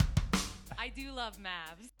I do love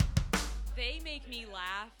Mavs. They make me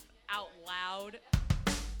laugh out loud.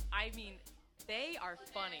 I mean, they are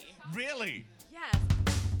funny. Really? Yes.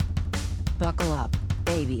 Buckle up,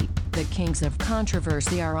 baby. The kings of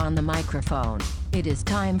controversy are on the microphone. It is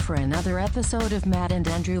time for another episode of Matt and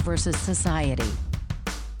Andrew versus Society.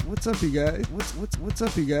 What's up, you guys? What's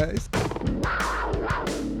up, you guys?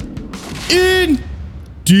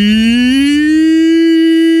 Indeed.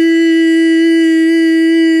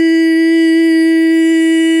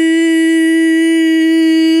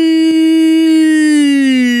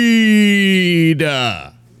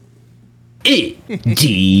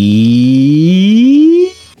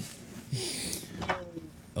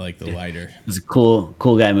 I like the lighter. It was a cool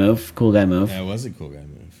guy move. Yeah, it was a cool guy move.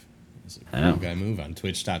 It was a cool guy move on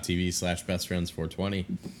twitch.tv/bestfriends420.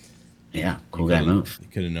 Yeah, cool guy move. You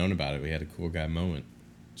could have known about it. We had a cool guy moment.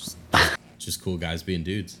 Just cool guys being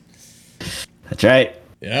dudes. That's right.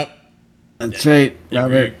 Yep. That's right,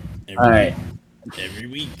 Robert. All right. Every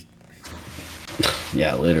week.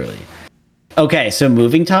 Yeah, literally. Okay, so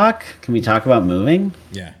moving talk. Can we talk about moving?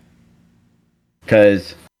 Yeah.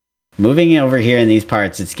 Because moving over here in these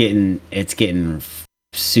parts, it's getting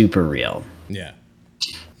super real. Yeah.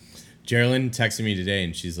 Geraldine texted me today,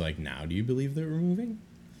 and she's like, "Now, do you believe that we're moving?"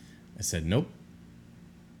 I said, "Nope."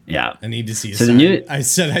 Yeah. I need to see I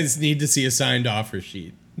said I need to see a signed offer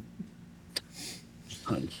sheet.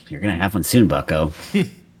 You're gonna have one soon, Bucko.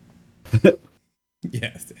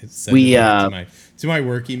 Yeah. To my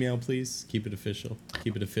work email, please. Keep it official.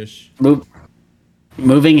 Keep it a fish.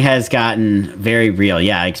 Moving has gotten very real.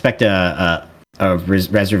 Yeah, I expect a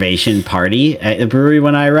reservation party at the brewery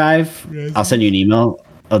when I arrive. I'll send you an email.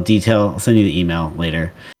 I'll send you the email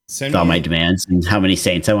later. With all my demands and how many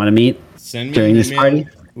saints I want to meet during this party.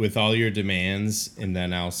 With all your demands, and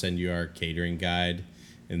then I'll send you our catering guide,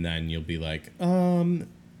 and then you'll be like, I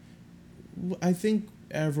think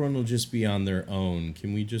everyone will just be on their own.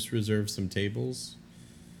 Can we just reserve some tables?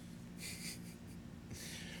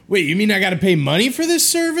 Wait, you mean I got to pay money for this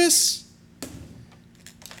service?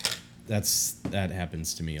 That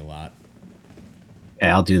happens to me a lot.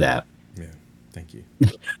 Yeah, I'll do that. Yeah, thank you.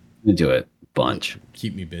 We'll do it bunch.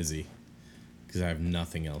 Keep me busy, because I have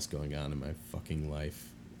nothing else going on in my fucking life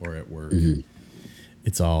or at work. Mm-hmm.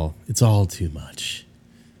 It's all too much.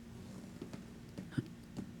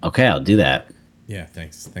 Okay, I'll do that. Yeah,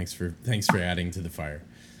 thanks for adding to the fire.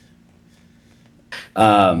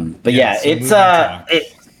 But yeah, so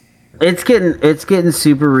it's getting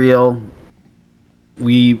super real.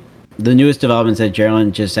 The newest developments that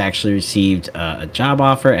Geraldine just actually received a job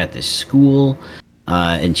offer at this school,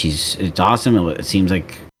 and it's awesome. It seems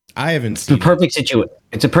like I haven't seen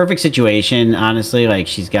it's a perfect situation, honestly. Like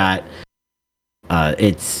she's got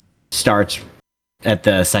it starts at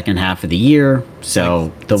the second half of the year,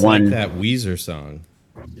 so it's like that Weezer song.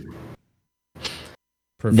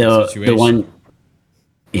 Perfect situation. The one.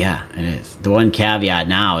 Yeah, it is. The one caveat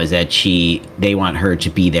now is that they want her to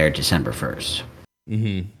be there December 1st.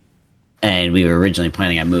 Mm-hmm. And we were originally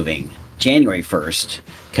planning on moving January 1st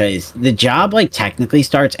because the job technically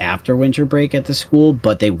starts after winter break at the school,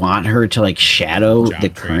 but they want her to shadow the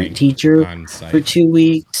current teacher for 2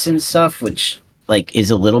 weeks and stuff, which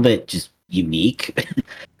is a little bit just unique,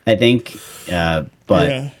 I think. But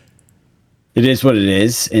yeah. It is what it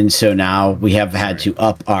is. And so now we have had to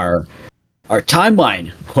up our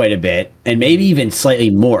timeline quite a bit, and maybe even slightly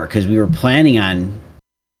more, because we were planning on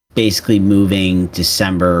basically moving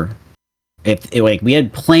December. We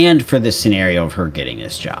had planned for the scenario of her getting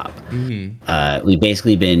this job. Mm-hmm. We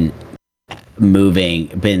basically been making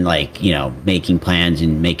plans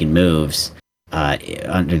and making moves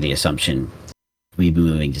under the assumption we'd be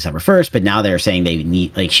moving December 1st, but now they're saying they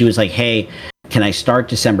need, she was like, hey, can I start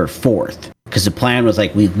December 4th? Because the plan was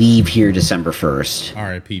we leave here December 1st.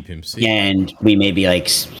 R.I.P. Pimp C. And we maybe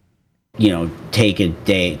take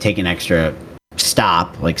an extra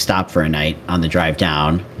stop for a night on the drive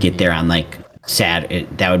down, get there on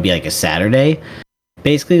that would be a Saturday.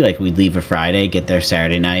 Basically, we'd leave a Friday, get there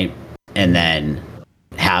Saturday night, and then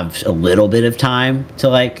have a little bit of time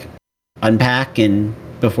to unpack and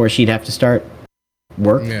before she'd have to start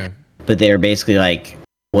work. Yeah. But they're basically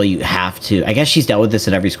well, you have to, I guess she's dealt with this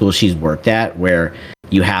at every school she's worked at, where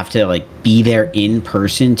you have to be there in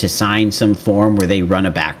person to sign some form where they run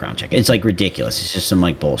a background check. It's ridiculous. It's just some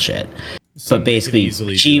bullshit. But basically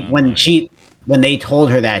when they told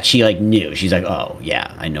her that, she knew. She's like, oh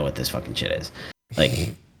yeah, I know what this fucking shit is.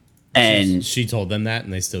 And she told them that,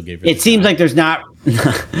 and they still gave her. It seems like there's not.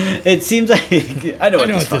 It seems like I know what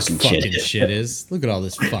this fucking shit is. Look at all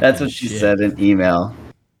this fucking. That's what she said in email.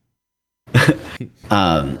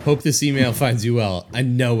 Hope this email finds you well. I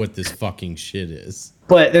know what this fucking shit is.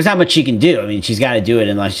 But there's not much she can do. I mean, she's got to do it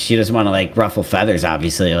unless she doesn't want to like ruffle feathers,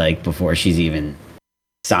 obviously, like before she's even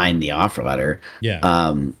signed the offer letter.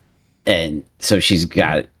 Yeah. And so she's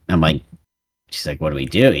got, I'm like, she's like, what do we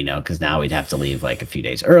do? You know, because now we'd have to leave like a few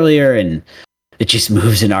days earlier, and it just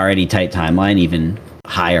moves an already tight timeline even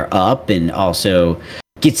higher up, and also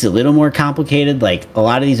gets a little more complicated. Like a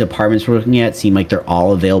lot of these apartments we're looking at seem like they're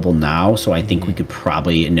all available now, so I think we could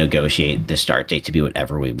probably negotiate the start date to be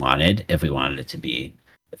whatever we wanted if we wanted it to be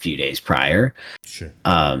a few days prior. Sure.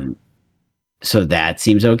 So that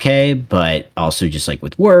seems okay, but also just like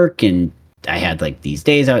with work, and I had like these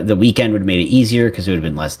days out, the weekend would have made it easier because it would have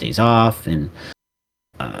been less days off, and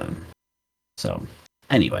so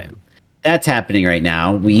anyway, that's happening right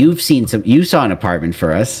now. You saw an apartment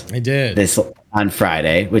for us. I did this on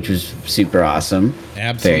Friday, which was super awesome.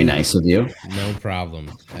 Absolutely. Very nice of you. No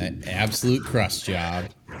problem. Absolute crust job.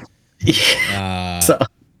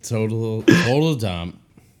 Total dump.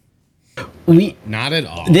 Not at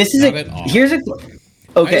all. This is at all. Here's a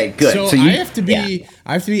okay. Good. So I have to be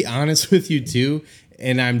honest with you too,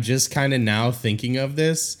 and I'm just kind of now thinking of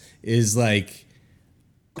this is like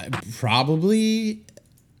probably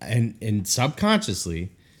and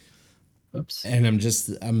subconsciously. Oops. And I'm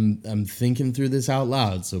thinking through this out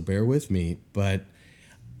loud, so bear with me, but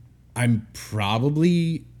I'm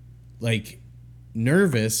probably like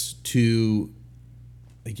nervous to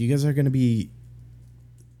like you guys are going to be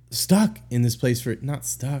stuck in this place for not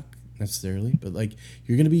stuck necessarily, but like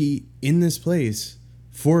you're going to be in this place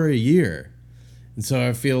for a year. And so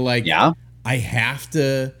I feel like I have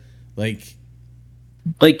to like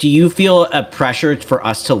do you feel a pressure for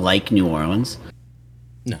us to like New Orleans?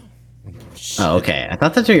 No. Shit. Oh, okay. I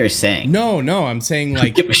thought that's what you were saying. No, I'm saying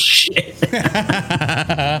like give a shit.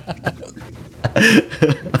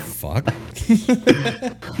 Fuck.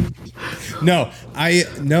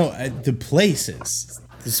 The places,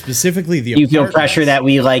 specifically the. You feel pressure that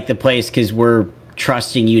we like the place because we're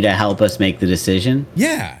trusting you to help us make the decision.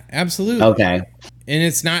 Yeah, absolutely. Okay. And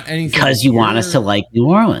it's not anything because you want us to like New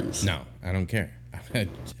Orleans. No, I don't care.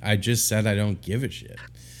 I just said I don't give a shit.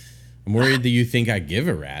 I'm worried that you think I give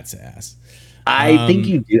a rat's ass. I think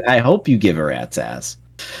you do. I hope you give a rat's ass.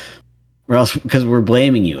 Or else, because we're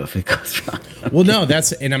blaming you if it goes wrong. Well, no,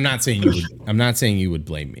 and I'm not saying you would. I'm not saying you would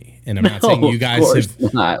blame me, and I'm not saying you guys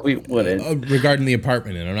have. Not. We wouldn't. Regarding the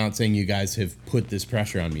apartment, and I'm not saying you guys have put this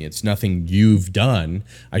pressure on me. It's nothing you've done.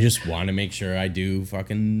 I just want to make sure I do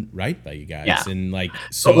fucking right by you guys, and like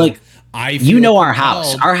so. But like I, feel our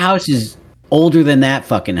house. Our house is older than that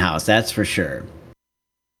fucking house. That's for sure.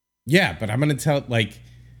 Yeah, but I'm gonna tell like,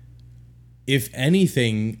 if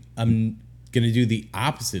anything, I'm gonna do the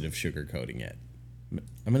opposite of sugarcoating it.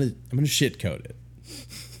 I'm gonna shit coat it.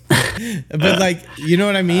 But like, you know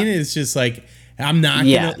what I mean? It's just like I'm not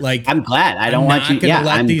gonna like. I'm glad. I don't want you. Yeah,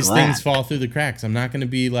 let these things fall through the cracks. I'm not gonna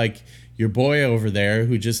be like your boy over there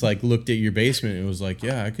who just like looked at your basement and was like,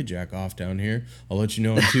 "Yeah, I could jack off down here. I'll let you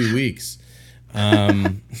know in 2 weeks."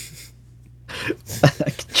 I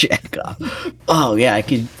could jack off. Oh yeah, I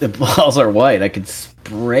could. The walls are white. I could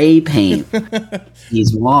spray paint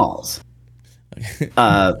these walls.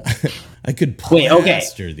 I could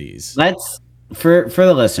plaster these. Let's for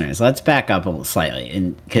the listeners. Let's back up slightly,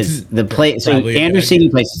 and because the place. So Andrew's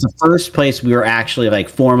Singing Place is the first place we were actually like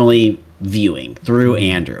formally viewing through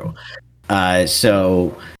Andrew.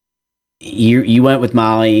 So you went with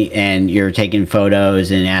Molly and you're taking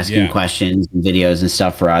photos and asking questions and videos and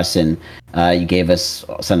stuff for us, and you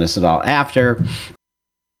sent us it all after.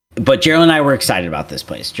 But Gerald and I were excited about this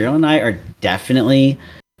place. Gerald and I are definitely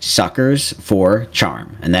suckers for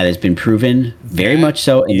charm, and that has been proven very much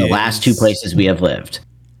so in the last 2 places we have lived.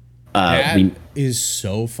 That is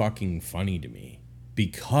so fucking funny to me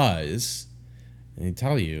because, let me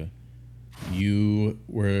tell you, you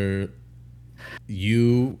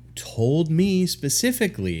told me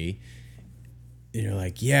specifically, you're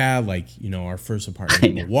like, yeah, like, you know, our first apartment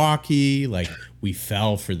in Milwaukee, like we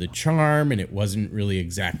fell for the charm and it wasn't really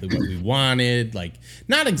exactly what we wanted. Like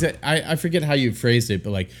not exact. I forget how you phrased it, but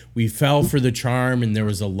like we fell for the charm and there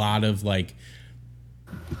was a lot of like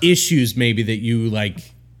issues maybe that you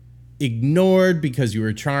like ignored because you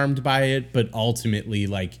were charmed by it. But ultimately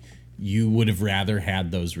like you would have rather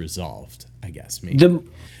had those resolved, I guess. Maybe. The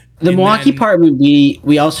Milwaukee part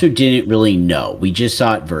we also didn't really know. We just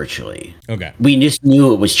saw it virtually. Okay. We just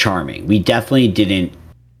knew it was charming. We definitely didn't,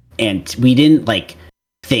 and we didn't like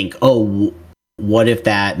think, oh, what if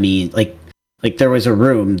that means like there was a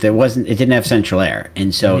room it didn't have central air,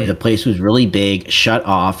 and so the place was really big, shut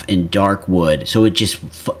off, and dark wood. So it just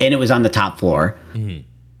and it was on the top floor.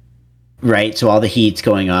 right? So all the heat's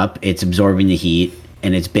going up, it's absorbing the heat,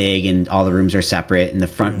 and it's big, and all the rooms are separate, and the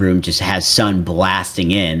front room just has sun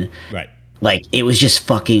blasting in. Right. Like, it was just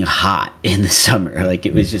fucking hot in the summer. Like,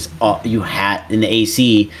 it was just all you had in the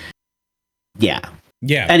AC. Yeah.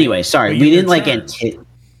 Yeah. Anyway, sorry, we didn't like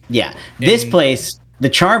this place, the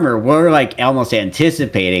Charmer, we're like almost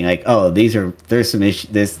anticipating like, oh, there's some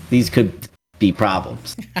issues. These could be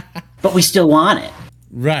problems, but we still want it.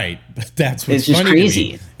 Right, but that's what's just funny crazy.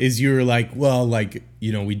 to me is you were like, well, like,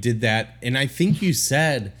 you know, we did that, and I think you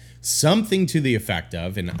said something to the effect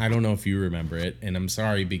of, and I don't know if you remember it, and I'm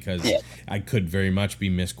sorry because I could very much be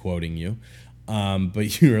misquoting you,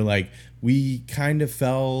 but you were like, we kind of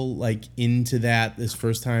fell like into that this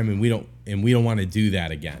first time, and we don't want to do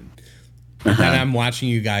that again. And then I'm watching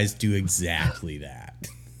you guys do exactly that.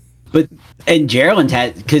 And Geraldine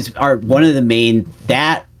had, because one of the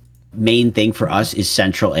main thing for us is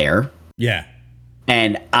central air. Yeah.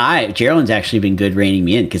 And Geraldine's actually been good reining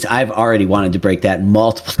me in because I've already wanted to break that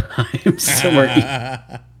multiple times. So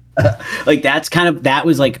like that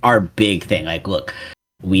was like our big thing. Like, look,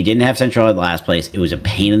 we didn't have central at the last place. It was a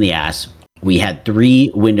pain in the ass. We had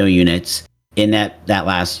 3 window units in that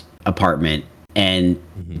last apartment, and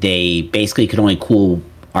they basically could only cool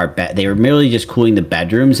our bed. They were merely just cooling the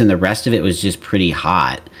bedrooms, and the rest of it was just pretty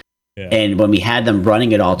hot. Yeah. And when we had them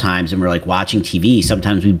running at all times and we're like watching TV,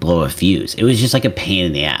 sometimes we'd blow a fuse. It was just like a pain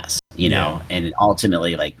in the ass, you know? And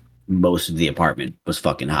ultimately, like, most of the apartment was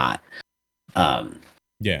fucking hot.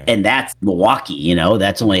 And that's Milwaukee, you know?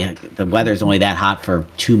 The weather's only that hot for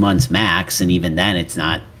 2 months max, and even then it's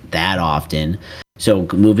not that often. So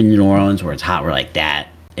moving to New Orleans where it's hot, we're like that,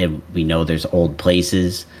 and we know there's old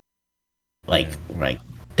places. Like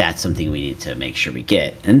that's something we need to make sure we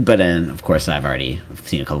get. But then, of course, I've already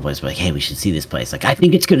seen a couple places like, hey, we should see this place. Like, I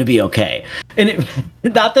think it's going to be okay. And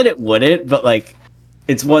not that it wouldn't, but like,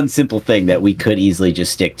 it's one simple thing that we could easily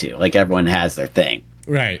just stick to. Like, everyone has their thing.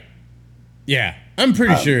 Right. Yeah. I'm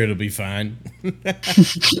pretty sure it'll be fine.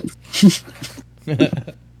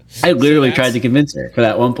 I literally tried to convince her for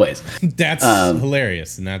that one place. That's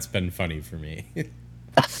hilarious, and that's been funny for me.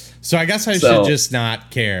 So I guess I should just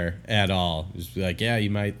not care at all. Just be like, yeah,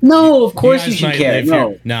 you might. No, of course you should care.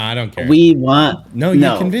 No, I don't care. We want. No,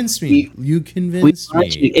 you convinced me. You convinced me.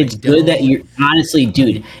 It's good that you honestly,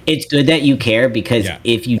 dude. It's good that you care because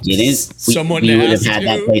if you didn't, we would have had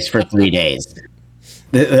that place for 3 days.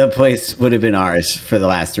 The place would have been ours for the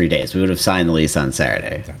last 3 days. We would have signed the lease on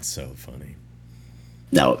Saturday. That's so funny.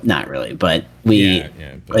 No, not really, but we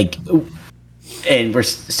like. And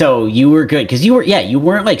so you were good because you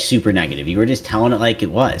weren't like super negative. You were just telling it like it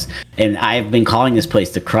was. And I've been calling this place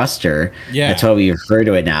the Cruster. Yeah, that's how we refer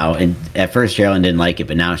to it now. And at first, Geraldine didn't like it,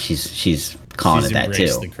 but now she's calling it that too.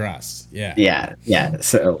 The crust. Yeah. Yeah.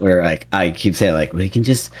 So we're like, I keep saying like we can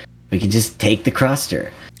just take the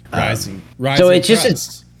Cruster. Rising so it's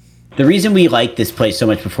just the reason we liked this place so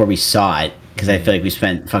much before we saw it, because I feel like we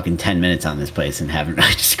spent fucking 10 minutes on this place and haven't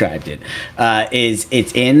really described it. Is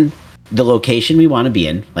it's in the location we want to be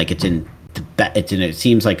in. Like, it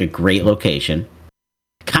seems like a great location.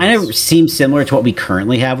 Kind of seems similar to what we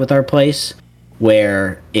currently have with our place,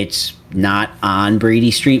 where it's not on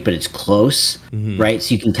Brady Street, but it's close, right?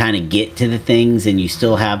 So you can kind of get to the things, and you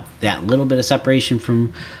still have that little bit of separation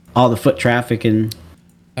from all the foot traffic. And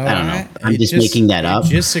I don't know. I'm just making that up. It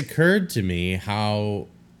just occurred to me how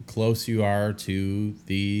close you are to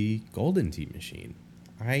the Golden Tee machine.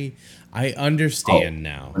 I understand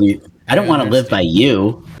now. I don't want to live by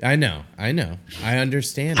you. I know. I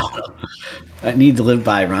understand. I need to live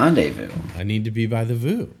by Rendezvous. I need to be by the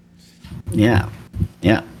Voo. Yeah.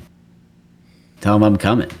 Tell them I'm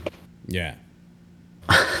coming. Yeah.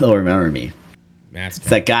 They'll remember me. It's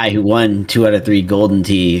that guy who won 2 out of 3 Golden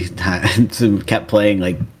Tee and kept playing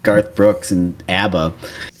like Garth Brooks and ABBA.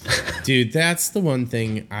 Dude, that's the one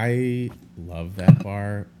thing. I love that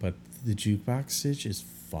bar, but the jukebox stitch is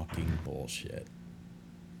fucking bullshit.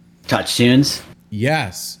 Touch tunes?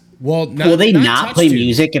 Yes. Well, will they not play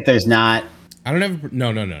music if there's not? I don't have.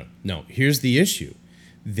 No. Here's the issue.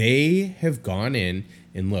 They have gone in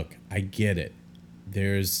and look. I get it.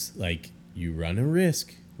 There's like, you run a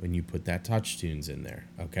risk when you put that touch tunes in there.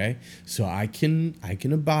 Okay, so I can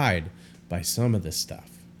abide by some of this stuff,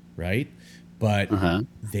 right? But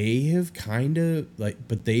they have kind of like,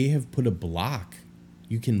 but they have put a block.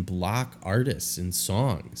 You can block artists and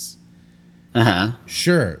songs.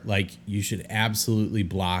 Sure, like you should absolutely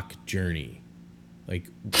block Journey. Like,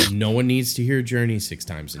 no one needs to hear Journey 6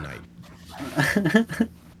 times a night.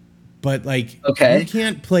 But like, you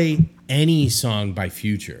can't play any song by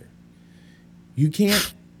Future. You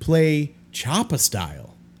can't play Choppa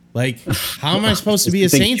Style. Like, how am I supposed to be a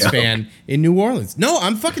It's a big Saints joke. fan in New Orleans? No,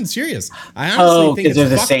 I'm fucking serious. I honestly think it's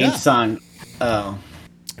there's a fucked Saints up. song. Oh,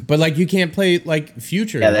 But like, you can't play like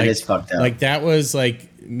Future. Yeah, that like, is fucked up. Like that was like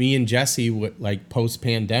me and Jesse like post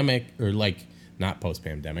pandemic, or like not post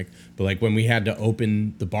pandemic, but like when we had to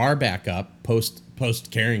open the bar back up post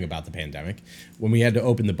caring about the pandemic, when we had to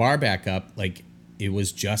open the bar back up, like it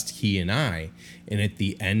was just he and I, and at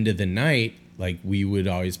the end of the night, like we would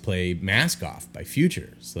always play Mask Off by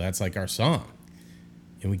Future. So that's like our song,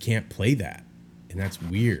 and we can't play that, and that's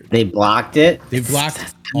weird. they blocked it. They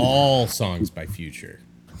blocked all songs by Future.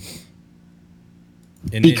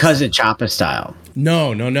 And Because of Choppa Style.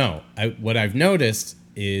 No. What I've noticed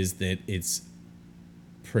is that it's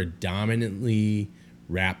predominantly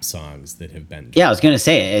rap songs that have been. Yeah, I was gonna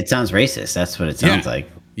say it sounds racist. That's what it sounds like.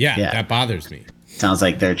 Yeah, that bothers me. Sounds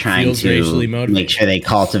like they're trying Feels racially to motivated. make sure they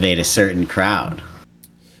cultivate a certain crowd.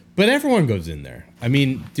 But everyone goes in there. I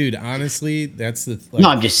mean, dude, honestly, that's the. No,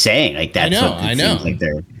 I'm just saying, like that's I know. seems like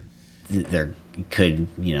they're could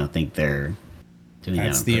think they're doing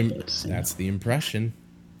That's that on the purpose, that's the impression.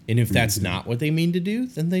 And if that's not what they mean to do,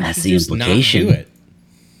 then they That's should the just implication. not do it.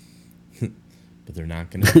 But they're not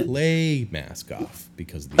going to play Mask Off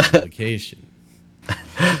because of the implication.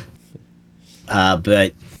 But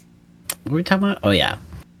what were we talking about? Oh yeah,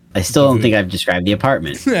 I still don't think I've described the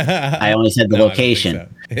apartment. I only said the No, I don't think location.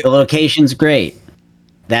 so. The location's great.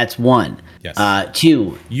 That's one. Yes.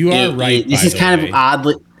 Two. You are right, This by is the kind way. of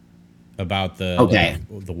oddly. About the Okay.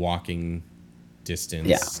 the walking distance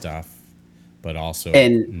Yeah. stuff, but also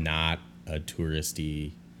And- not a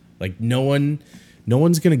touristy. Like no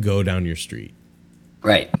one's gonna go down your street.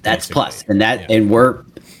 Right. That's Basically. plus, and that, Yeah.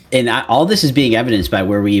 and all this is being evidenced by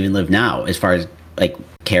where we even live now, as far as like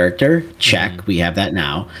character check. Mm-hmm. We have that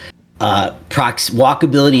now.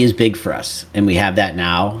 Walkability is big for us, and we have that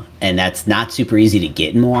now, and that's not super easy to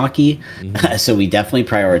get in Milwaukee. Mm-hmm. So we definitely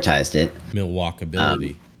prioritized it.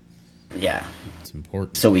 Milwalkability. Yeah. It's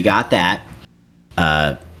important. So we got that.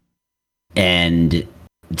 And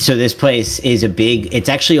so this place is it's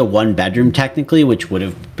actually a 1-bedroom technically, which would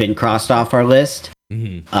have been crossed off our list.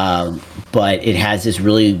 Mm-hmm. But it has this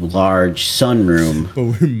really large sunroom.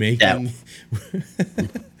 But we're making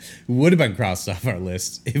would have been crossed off our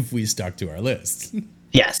list if we stuck to our list.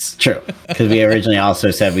 Yes, true. Because we originally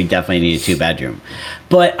also said we definitely need a 2-bedroom.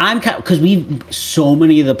 But because so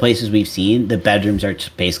many of the places we've seen, the bedrooms are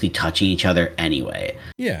basically touching each other anyway.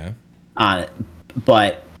 Yeah. And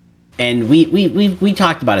we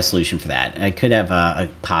talked about a solution for that. I could have a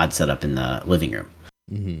pod set up in the living room,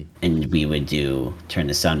 and we would turn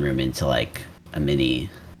the sunroom into like a mini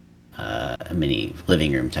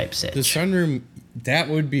living room type sit. The sunroom, that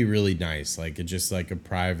would be really nice. Like just like a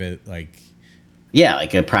private, like Yeah,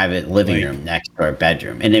 like a private living Like, room next to our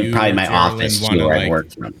bedroom, and then you probably or my Geraldine office wanna, too, where I like-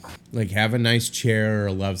 work from. like have a nice chair or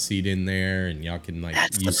a love seat in there, and y'all can like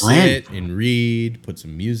That's you the plan. sit and read, put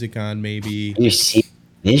some music on maybe. You see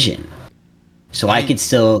vision, so I could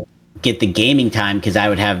still get the gaming time because I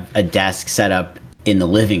would have a desk set up in the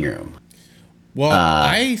living room. Well,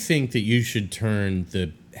 I think that you should turn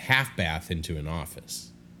the half bath into an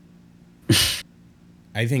office.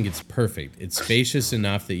 I think it's perfect. It's spacious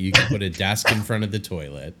enough that you can put a desk in front of the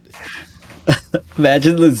toilet,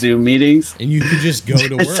 Imagine the Zoom meetings. and you can just go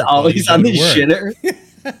to work. It's while you always go on to the work. shitter.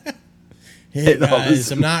 Hey It always-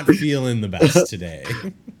 guys, I'm not feeling the best today.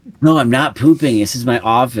 No, I'm not pooping. This is my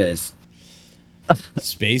office.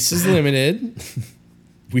 Space is limited.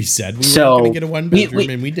 We said we So were going to get a 1-bedroom,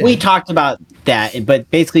 and we did. We talked about that, but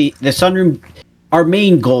basically the sunroom. Our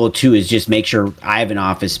main goal too is just make sure I have an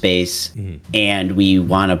office space, Mm-hmm. and we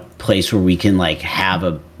want a place where we can like have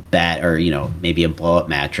a bed or maybe a blow up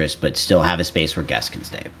mattress, but still have a space where guests can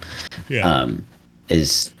stay. Yeah.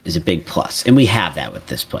 Is a big plus, and we have that with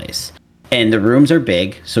this place. And the rooms are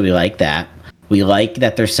big, so we like that. We like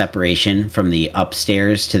that there's separation from the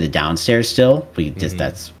upstairs to the downstairs. Still,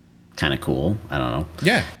 that's kind of cool. I don't know.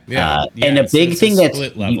 Yeah. And a big thing that's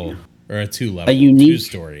split level or a 2-level, a unique-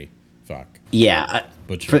 2-story. Fuck. Yeah,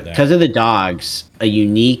 Butchered that. because of the dogs, a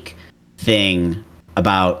unique thing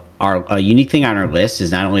on our list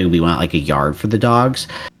is not only do we want like a yard for the dogs,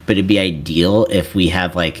 but it'd be ideal if we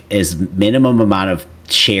have like as minimum amount of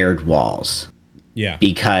shared walls, Yeah.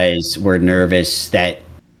 because we're nervous that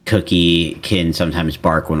Cookie can sometimes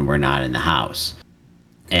bark when we're not in the house,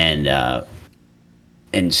 and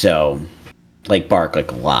so like bark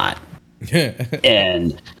like a lot.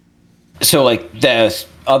 And so like the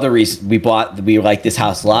other reason we like this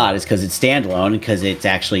house a lot is because it's standalone, because it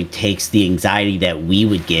actually takes the anxiety that we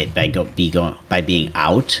would get by being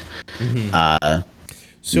out.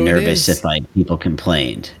 nervous if like people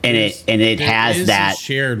complained. And it has that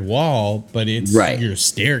shared wall, but it's your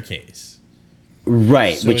staircase.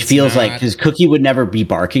 Right, so which feels like because Cookie would never be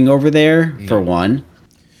barking over there for one.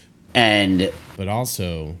 But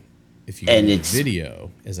also, if you go to the video,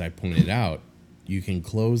 as I pointed out, you can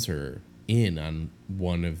close her in on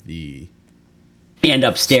one of the and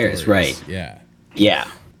upstairs, stories. Right? Yeah,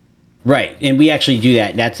 right. And we actually do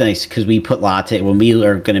that. That's nice because we put Latte when we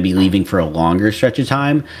are going to be leaving for a longer stretch of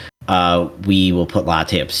time. We will put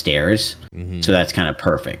Latte upstairs, so that's kind of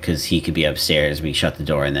perfect because he could be upstairs. We shut the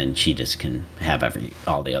door, and then she just can have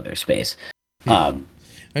all the other space. I'm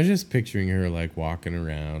just picturing her like walking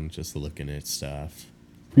around, just looking at stuff.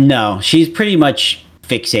 No, she's pretty much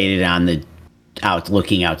fixated on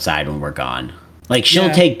looking outside when we're gone. Like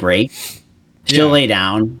she'll take breaks, she'll lay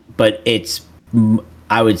down, but it's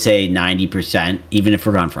I would say 90%. Even if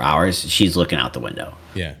we're gone for hours, she's looking out the window.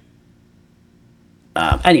 Yeah.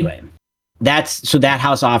 Anyway, that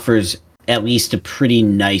house offers at least a pretty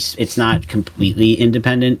nice. It's not completely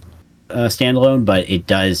independent standalone, but it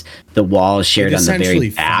does. The wall is shared on the very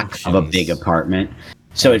back of a big apartment,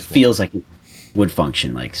 so it feels like it would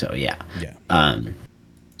function like so. Yeah.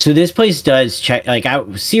 So this place does check. Like I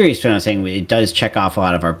was serious when I was saying it does check off a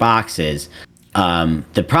lot of our boxes.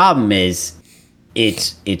 The problem is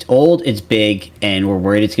it's old, it's big, and we're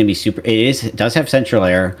worried it's going to be super. It does have central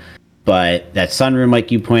air. But that sunroom, like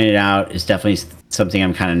you pointed out, is definitely something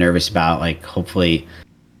I'm kind of nervous about. Like, hopefully,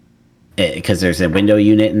 because there's a window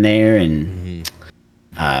unit in there, and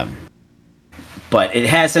but it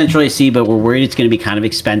has central AC. But we're worried it's going to be kind of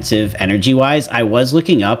expensive energy-wise. I was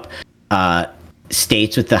looking up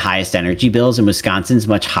states with the highest energy bills, and Wisconsin's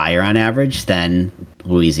much higher on average than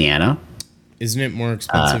Louisiana. Isn't it more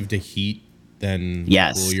expensive to heat than?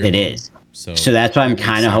 Yes, it is. So that's why I'm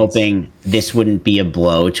kind of hoping this wouldn't be a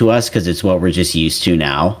blow to us because it's what we're just used to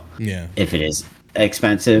now. Yeah. If it is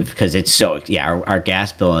expensive, because it's so our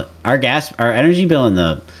gas bill, our energy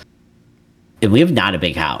bill we have not a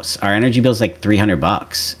big house. Our energy bill is like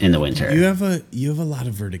 $300 in the winter. You have a lot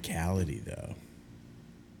of verticality though.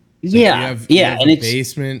 Like you have and it's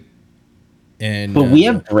basement, but we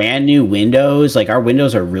have brand new windows. Like our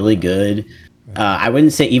windows are really good. I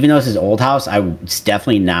wouldn't say, even though it's an old house, it's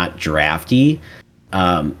definitely not drafty.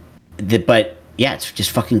 But yeah, it's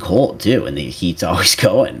just fucking cold too, and the heat's always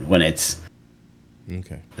going when it's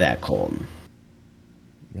that cold.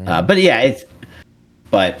 Right. But yeah,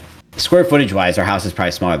 but square footage wise, our house is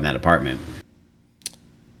probably smaller than that apartment.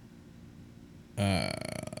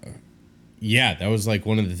 Yeah, that was like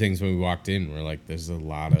one of the things when we walked in. We're like, there's a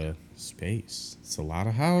lot of space. It's a lot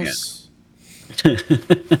of house. Yeah.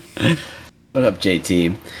 What up,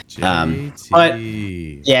 JT? But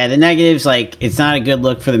yeah, the negatives, like it's not a good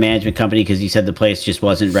look for the management company because you said the place just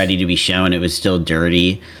wasn't ready to be shown. It was still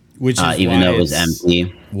dirty, which is even though it was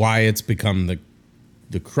empty. Why it's become the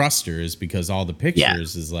Cruster is because all the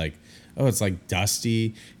pictures is like, oh, it's like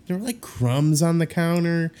dusty. There were like crumbs on the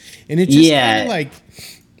counter, and it just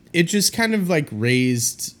kind of like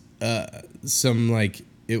raised some like.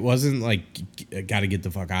 It wasn't like, gotta get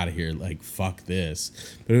the fuck out of here, like, fuck this.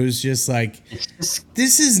 But it was just like,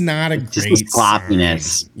 this is not a great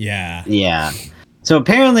sloppiness. Yeah. Yeah. So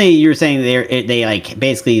apparently you were saying they like,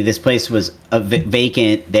 basically this place was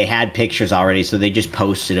vacant. They had pictures already, so they just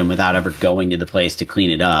posted them without ever going to the place to clean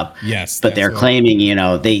it up. Yes. But they're claiming,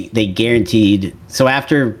 they guaranteed. So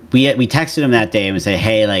after we texted them that day and we say,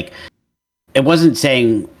 hey, like, it wasn't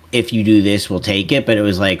saying if you do this, we'll take it. But it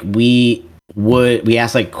was like, we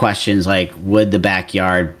asked like questions like would the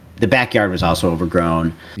backyard was also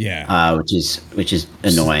overgrown, which is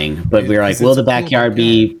annoying, but we were like, will the backyard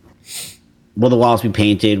will the walls be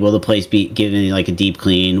painted, will the place be given like a deep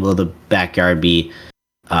clean, will the backyard be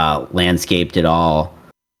landscaped at all?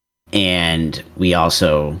 And we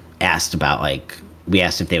also asked about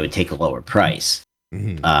if they would take a lower price.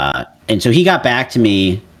 And so he got back to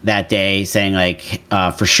me that day saying like,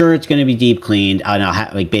 for sure it's going to be deep cleaned.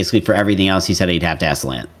 And basically for everything else, he said he'd have to ask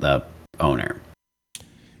the owner.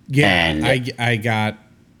 Yeah, and I got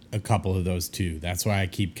a couple of those too. That's why I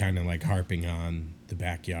keep kind of like harping on the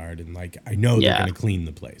backyard and like I know they're going to clean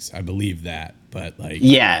the place. I believe that, but like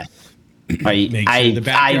I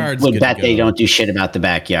would bet they don't do shit about the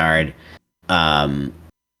backyard. I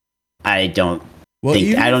don't. Well,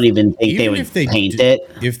 I don't even think they would paint it.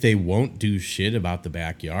 If they won't do shit about the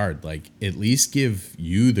backyard, like at least give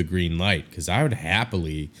you the green light, because I would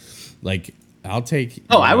happily, like, I'll take.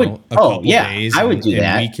 I would. A couple days I would do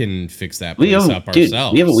that. We can fix that place up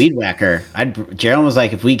ourselves. We have a weed whacker. Gerald was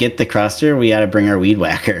like, if we get the Cruster, we got to bring our weed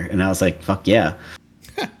whacker, and I was like, fuck yeah.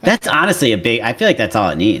 That's honestly I feel like that's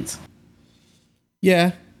all it needs.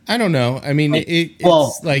 Yeah, I don't know. I mean,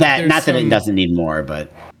 it's like not that it doesn't need more,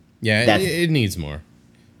 but yeah, it needs more.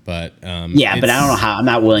 But but I don't know how. I'm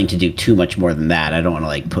not willing to do too much more than that. I don't want to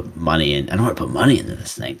like put money in. I don't want to put money into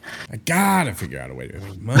this thing. I gotta figure out a way to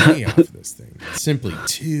make money off of this thing. It's simply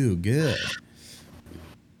too good.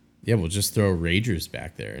 Yeah, we'll just throw Ragers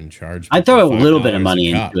back there and charge. I throw a little bit of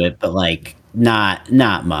money into it, but like not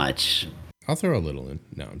much. I'll throw a little in.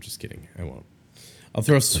 No, I'm just kidding. I won't. I'll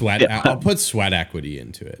throw sweat. I'll put sweat equity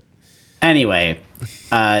into it. Anyway,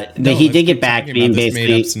 he did get back to me and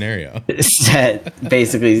basically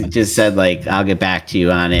just said like I'll get back to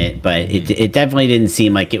you on it, but it definitely didn't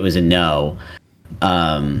seem like it was a no.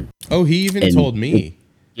 He even told me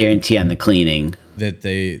guarantee on the cleaning that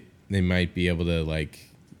they might be able to like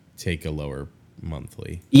take a lower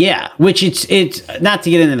monthly. Yeah, which it's not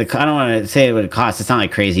to get into the. I don't want to say what it costs. It's not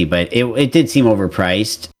like crazy, but it did seem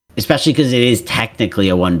overpriced. Especially because it is technically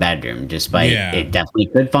a 1-bedroom, despite it definitely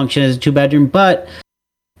could function as a 2-bedroom, but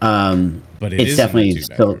it's definitely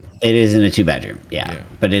still it isn't a 2-bedroom. Yeah,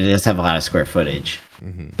 but it does have a lot of square footage.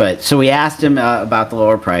 Mm-hmm. But so we asked him about the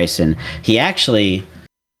lower price, and he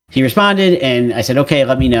responded, and I said, "Okay,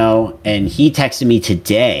 let me know." And he texted me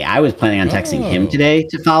today. I was planning on texting him today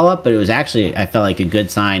to follow up, but it was actually I felt like a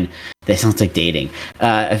good sign. That sounds like dating.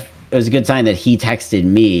 It was a good sign that he texted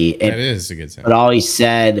me. That is a good sign. But all he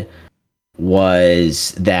said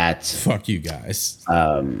was that... Fuck you guys.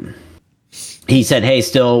 He said, hey,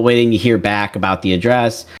 still waiting to hear back about the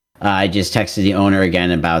address. I just texted the owner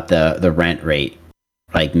again about the rent rate,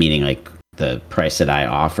 like meaning like the price that I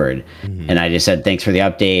offered. Mm-hmm. And I just said, thanks for the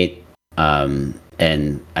update.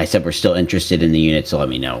 And I said, we're still interested in the unit, so let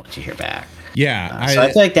me know once you hear back. Yeah. So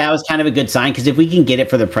I feel like that was kind of a good sign, because if we can get it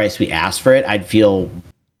for the price we asked for it, I'd feel...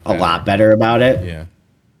 a lot better about it. Yeah.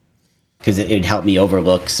 Because it'd help me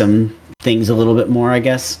overlook some things a little bit more, I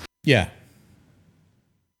guess. Yeah.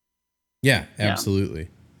 Yeah, absolutely.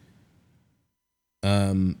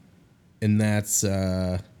 And that's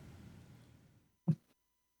I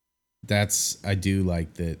do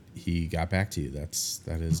like that he got back to you. That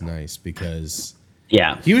is nice, because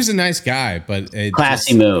he was a nice guy, but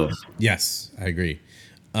classy move. Yes, I agree.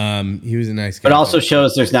 He was a nice guy. But also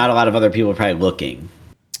shows there's not a lot of other people probably looking,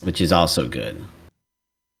 which is also good.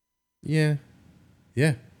 Yeah,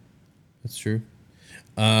 that's true.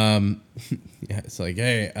 Yeah, it's like,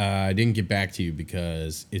 hey, I didn't get back to you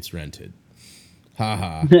because it's rented.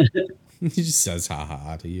 Ha. He just says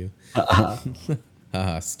ha to you.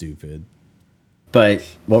 Stupid. But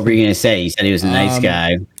what were you gonna say? You said he was a nice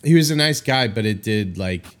guy. He was a nice guy, but it did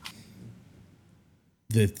like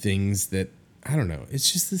the things that. I don't know.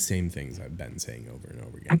 It's just the same things I've been saying over and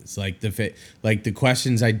over again. It's like the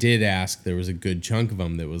questions I did ask. There was a good chunk of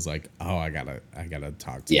them that was like, "Oh, I gotta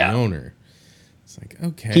talk to the owner." It's like,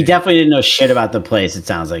 okay. He definitely didn't know shit about the place. It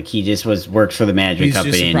sounds like he just worked for the management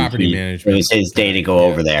company. Just a property management. It was his day to go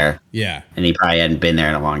over there. Yeah, and he probably hadn't been there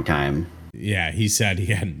in a long time. Yeah, he said he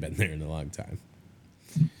hadn't been there in a long time.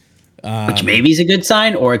 Which maybe is a good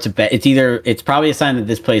sign, or it's probably a sign that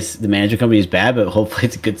this place, the management company, is bad, but hopefully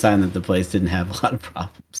it's a good sign that the place didn't have a lot of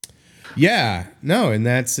problems. Yeah, no, and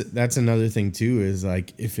that's another thing too, is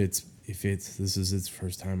like if this is its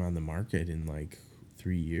first time on the market in like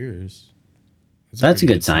 3 years. That's a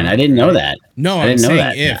good sign. I didn't know that. No, I didn't know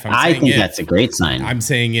that. I think that's a great sign. I'm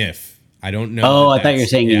saying if. I don't know. Oh, I thought you were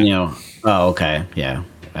saying you know. Oh, okay. Yeah,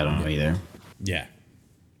 I don't know either. Yeah.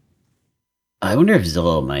 I wonder if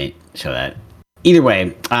Zillow might show that. Either way,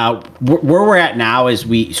 where we're at now is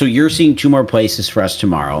so you're seeing 2 more places for us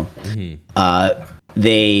tomorrow. Mm-hmm.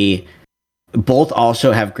 They both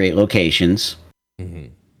also have great locations. Mm-hmm.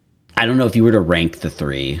 I don't know if you were to rank the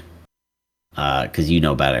 3, because you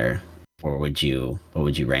know better, or what would you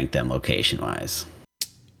rank them location wise?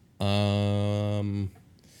 I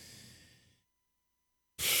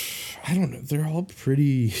don't know. They're all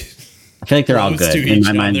pretty. I feel like they're all good in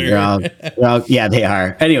my mind. They're all, yeah, they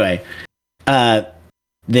are. Anyway,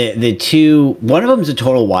 the 2, one of them is a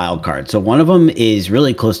total wild card. So one of them is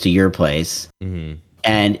really close to your place, mm-hmm.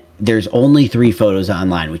 and there's only 3 photos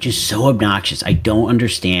online, which is so obnoxious. I don't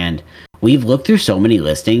understand. We've looked through so many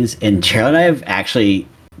listings, and Cheryl and I have actually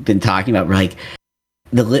been talking about, we're like,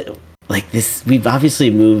 this. We've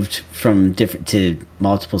obviously moved from different to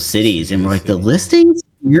multiple cities, and we're like, the listings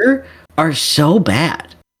here are so bad.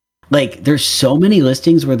 Like, there's so many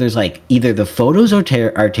listings where there's like either the photos are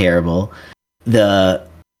terrible, the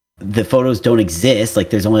photos don't exist. Like,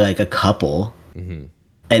 there's only like a couple, mm-hmm.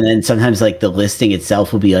 and then sometimes like the listing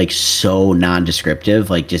itself will be like so non-descriptive,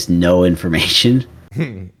 like just no information.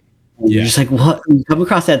 You're just like, what? You come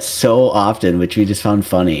across that so often, which we just found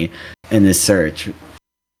funny in this search.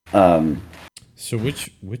 So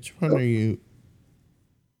which one are you?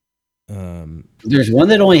 There's one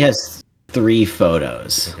that only has 3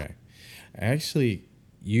 photos. Okay. Actually,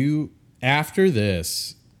 after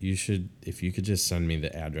this, you should, if you could just send me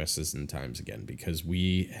the addresses and times again, because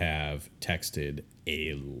we have texted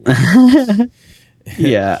a lot.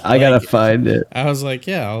 Yeah, I gotta find it. I was like,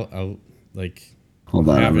 yeah, I'll like. Hold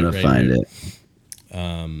on, I'm gonna find it.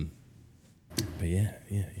 But yeah.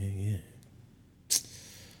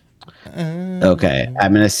 Okay,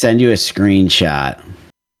 I'm gonna send you a screenshot.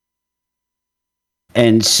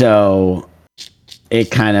 And so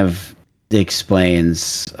it kind of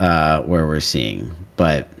explains where we're seeing,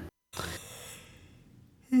 but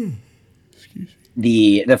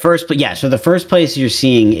the first, so the first place you're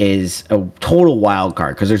seeing is a total wild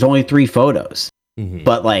card because there's only 3 photos,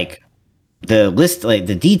 but like the list, like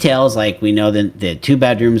the details, like we know the 2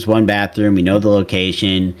 bedrooms, 1 bathroom, we know the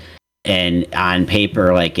location, and on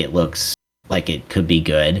paper, like it looks like it could be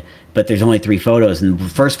good. But there's only 3 photos, and the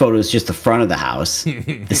first photo is just the front of the house.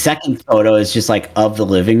 The second photo is just like of the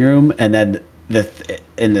living room, and then the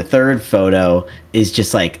third photo is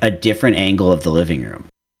just like a different angle of the living room.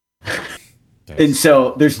 And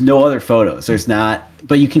so there's no other photos. There's not,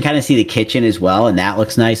 but you can kind of see the kitchen as well, and that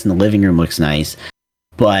looks nice, and the living room looks nice.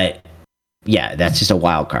 But yeah, that's just a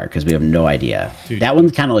wild card because we have no idea. Dude, that one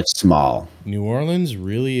kind of looks small. New Orleans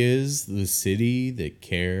really is the city that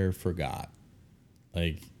Care forgot.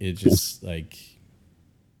 Like, it just, like,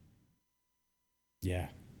 yeah.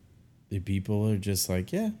 The people are just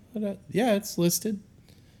like, yeah, it's listed.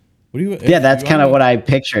 What do you? Yeah, that's kind of what I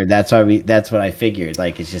pictured. That's what I figured.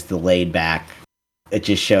 Like, it's just the laid back. It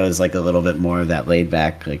just shows like a little bit more of that laid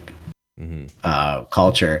back like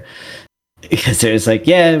culture. Because there's like,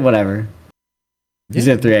 yeah, whatever. These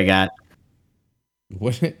are the 3 I got.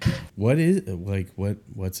 What is like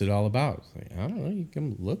what's it all about? Like, I don't know. You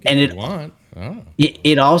can look if you want. I don't know.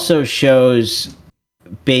 It also shows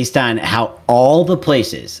based on how all the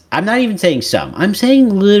places. I'm not even saying some. I'm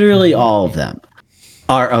saying literally all of them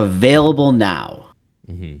are available now.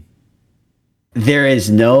 There is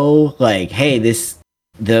no like, hey,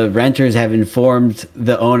 the renters have informed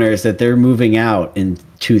the owners that they're moving out in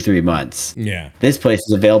 2-3 months. Yeah. This place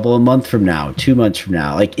is available a month from now, 2 months from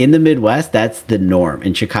now. Like in the Midwest, that's the norm.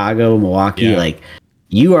 In Chicago, Milwaukee, like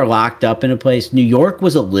you are locked up in a place. New York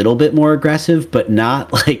was a little bit more aggressive, but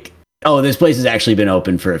not like, oh, this place has actually been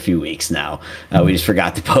open for a few weeks now. We just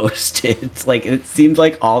forgot to post it. It's like, it seems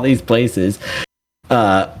like all these places,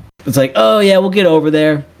 it's like, oh yeah, we'll get over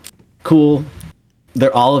there. Cool.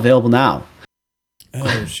 They're all available now.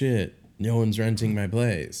 Oh shit! No one's renting my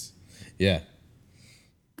place. Yeah.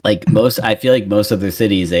 Like I feel like most other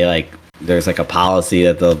cities, there's like a policy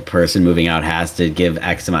that the person moving out has to give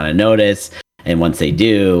X amount of notice, and once they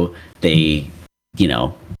do, they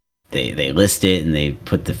list it and they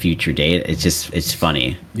put the future date. It's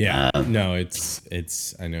funny. Yeah. No,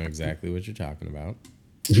 it's. I know exactly what you're talking about.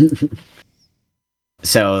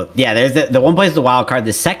 So yeah, there's the one place, the wild card.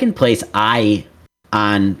 The second place,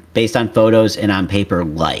 based on photos and on paper,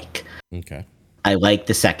 like. Okay. I like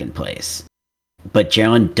the second place, but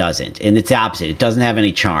Geraldine doesn't, and it's the opposite. It doesn't have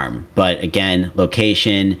any charm. But again,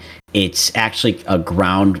 location. It's actually a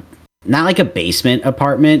ground, not like a basement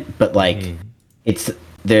apartment, but like it's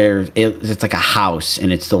there. It's like a house,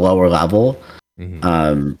 and it's the lower level.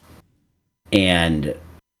 And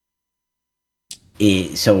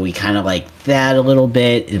so we kind of like that a little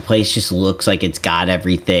bit. The place just looks like it's got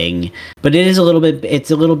everything, but it's a little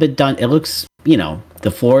bit done. It looks,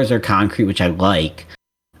 the floors are concrete, which I like.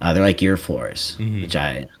 They're like your floors, which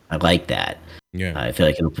I like that. Yeah. I feel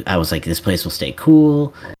like I was like, this place will stay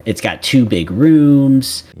cool. It's got 2 big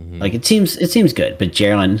rooms. Like it seems good, but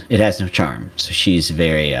Geraldine, it has no charm. So she's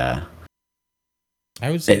very, I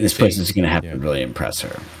would say this place is going to have to really impress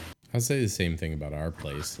her. I'll say the same thing about our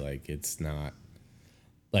place. Like, it's not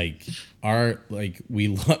like we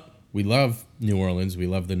love New Orleans. We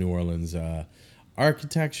love the New Orleans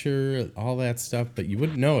architecture, all that stuff, but you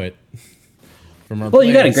wouldn't know it from our place.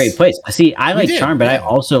 You got a great place. See, I like charm, but I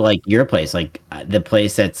also like your place, like the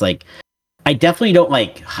place that's like, I definitely don't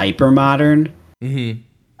like hyper modern.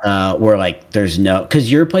 Where like there's no, because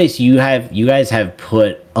your place, you guys have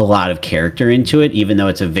put a lot of character into it, even though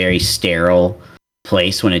it's a very sterile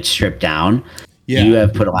place when it's stripped down. Yeah. You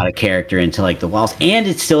have put a lot of character into like the walls, and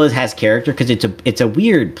it still has character because it's a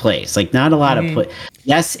weird place. Like not a lot of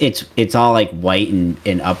yes, it's all like white and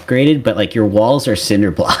upgraded, but like your walls are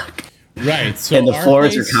cinder block. Right. So and the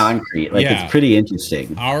floors are concrete. Like it's pretty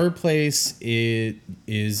interesting. Our place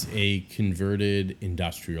is a converted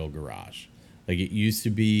industrial garage. Like it used to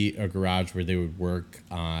be a garage where they would work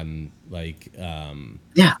on like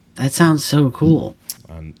That sounds so cool.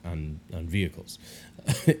 on vehicles.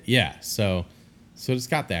 Yeah, so it's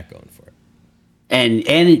got that going for it.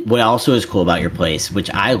 And what also is cool about your place, which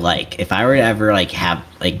I like, if I were to ever like have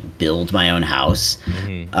like build my own house,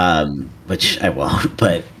 which I won't,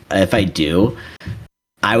 but if I do,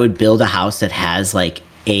 I would build a house that has like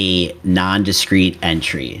a non-discrete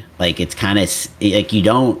entry. Like it's kind of like you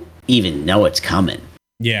don't even know it's coming.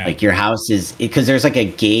 Yeah. Like your house is, because there's like a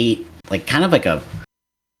gate, like kind of like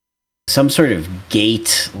some sort of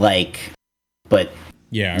gate, like, but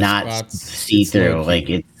not see through. Like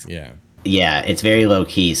it's it's very low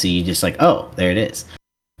key. So you just like, oh, there it is,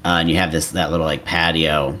 and you have that little like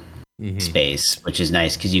patio space, which is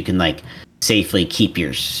nice because you can like safely keep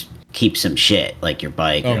some shit like your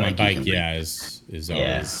bike. Oh, or, my like, bike, is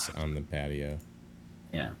always on the patio.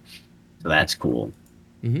 Yeah, so that's cool.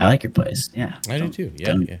 I like your place. Yeah, I do too.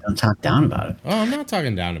 Yeah, don't talk down about it. Oh, I'm not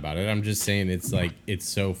talking down about it. I'm just saying it's like it's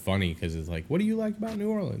so funny because it's like, what do you like about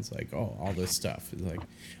New Orleans? Like, oh, all this stuff. It's like,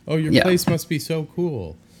 oh, your place must be so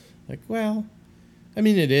cool. Like, well, I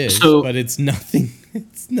mean, it is, but it's nothing.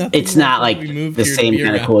 It's nothing. It's not like the same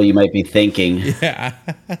kind of cool you might be thinking. Yeah.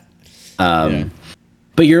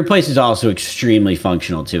 But your place is also extremely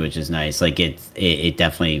functional too, which is nice. Like it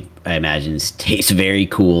definitely, I imagine, tastes very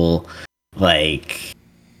cool. Like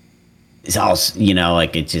it's also,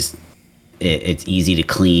 like it's just it's easy to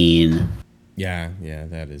clean. Yeah,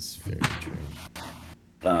 that is very true.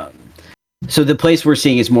 So the place we're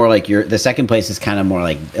seeing is more like the second place is kind of more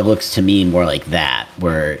like, it looks to me more like that,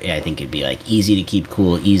 where I think it'd be like easy to keep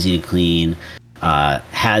cool, easy to clean,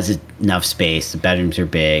 has enough space. The bedrooms are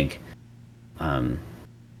big.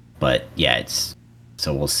 But yeah,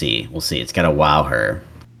 so we'll see. It's got to wow her.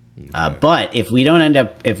 Okay. But if we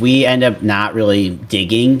end up not really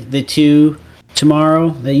digging the two tomorrow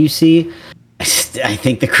that you see, I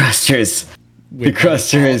think the Cruster is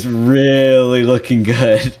really looking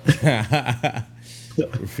good.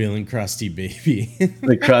 We're feeling crusty, baby.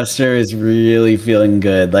 The Cruster is really feeling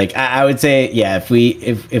good. Like I would say, yeah, if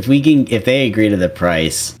they agree to the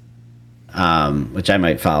price, which I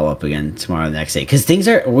might follow up again tomorrow, the next day, because things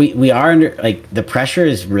we are under, like, the pressure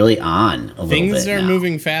is really on a little bit. Things are now.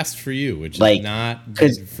 Moving fast for you, which is not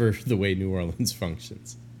good for the way New Orleans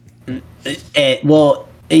functions.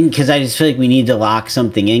 Because I just feel like we need to lock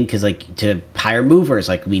something in, because like to hire movers,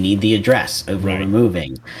 like we need the address of where we're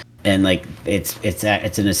moving, and like it's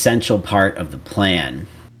an essential part of the plan.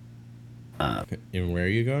 And where are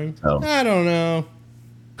you going? So, I don't know.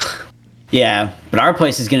 Yeah, but our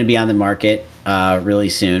place is going to be on the market really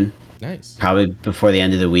soon. Nice. Probably before the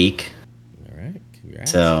end of the week. All right,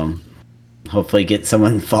 congrats. So hopefully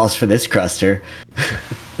someone falls for this Cruster.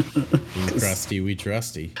 In crusty, we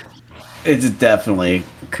trusty. It's definitely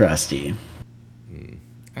crusty.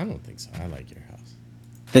 I don't think so. I like your house.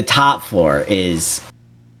 The top floor is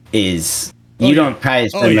you don't probably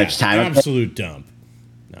spend much time. Absolute dump.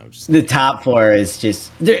 No, I'm just the top floor is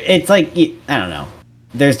just it's like, I don't know.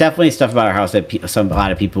 There's definitely stuff about our house that a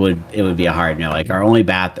lot of people it would be a hard no. Like our only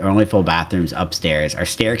full bathroom's upstairs. Our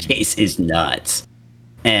staircase is nuts,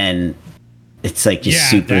 and it's like just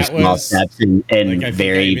super small steps and like,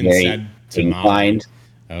 very inclined.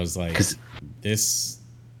 I was like, these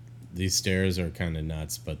stairs are kind of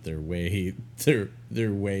nuts, but they're way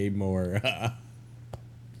more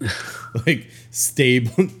like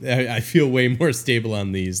stable. I feel way more stable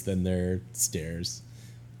on these than their stairs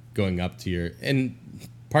going up to your, and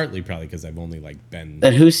partly probably because I've only like been.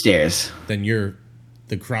 Then whose stairs? Then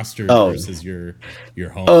the Cruster versus your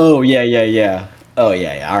home. Oh yeah. Oh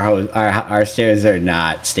yeah. Our stairs are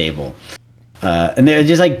not stable. And they're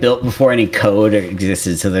just like built before any code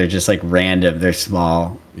existed, so they're just like random. They're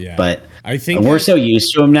small, but I think we're so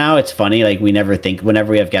used to them now. It's funny, like we never think,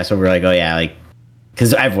 whenever we have guests over, we're like, oh yeah, like,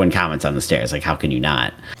 because everyone comments on the stairs, like, how can you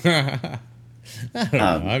not? I don't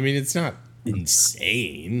know. I mean, it's not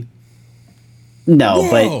insane. No,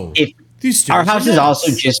 but if our house is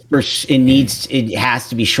also just for, it has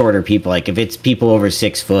to be shorter people. Like if it's people over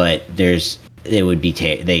 6 foot, there's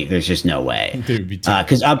just no way.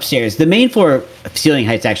 Because upstairs, the main floor ceiling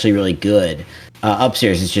height's actually really good.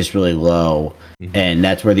 Upstairs is just really low, and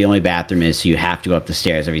that's where the only bathroom is. So you have to go up the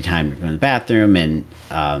stairs every time you go to the bathroom, and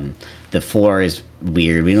the floor is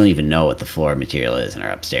weird. We don't even know what the floor material is in our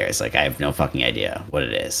upstairs. Like I have no fucking idea what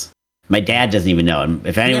it is. My dad doesn't even know. And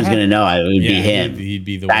if anyone's gonna know, it would be him. He'd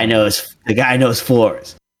be the guy one. The guy knows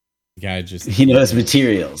floors. The guy he knows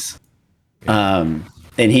materials. Yeah.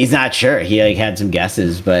 And he's not sure. He like had some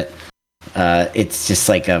guesses, but it's just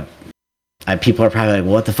like people are probably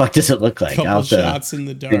like, "What the fuck does it look like?" Couple shots in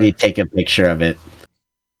the dark. Maybe take a picture of it.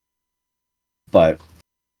 But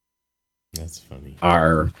That's funny.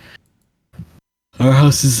 Our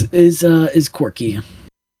house is quirky,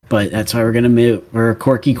 but that's why we're gonna move. We're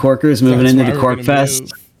quirky corkers moving into the Cork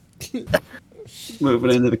Fest.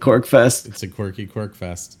 Moving into the Cork Fest. It's a quirky Cork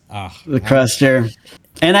Fest. The Cruster,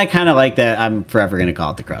 and I kind of like that. I'm forever gonna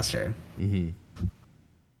call it the Cruster. Mm-hmm.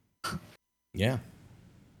 Yeah,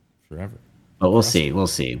 forever. But we'll see. We'll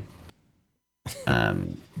see. I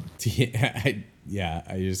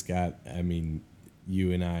just got. I mean,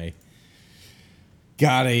 you and I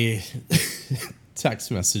got a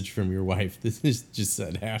text message from your wife that just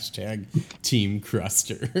said hashtag Team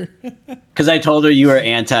Cruster. Because I told her you were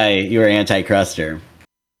anti Cruster.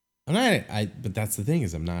 And but that's the thing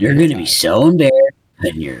is I'm not. You're gonna be so embarrassed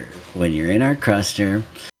when you're in our Cruster,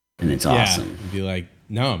 and it's awesome. Be like,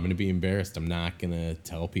 no, I'm gonna be embarrassed. I'm not gonna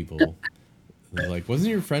tell people. They're like,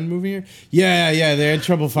 wasn't your friend moving here? Yeah. They had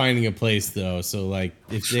trouble finding a place though. So like,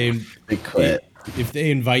 if they quit. If they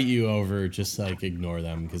invite you over, just like ignore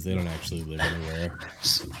them because they don't actually live anywhere.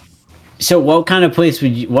 So, what kind of place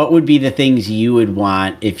what would be the things you would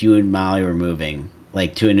want if you and Molly were moving,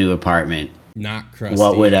 like to a new apartment? Not crusty.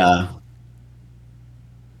 What would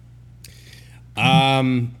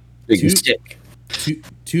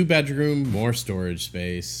two bedroom, more storage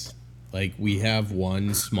space. Like we have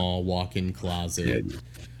one small walk-in closet.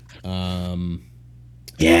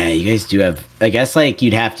 Yeah, you guys do have. I guess like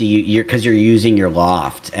you'd have to because you're using your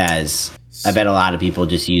loft as. I bet a lot of people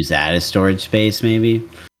just use that as storage space, maybe.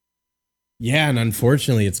 Yeah, and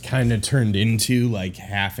unfortunately, it's kind of turned into like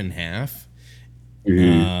half and half.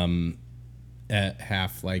 Mm-hmm. At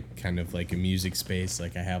half like kind of like a music space.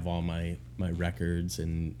 Like I have all my records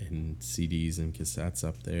and CDs and cassettes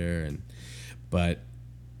up there, but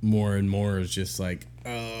more and more is just like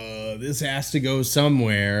this has to go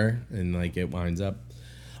somewhere, and like it winds up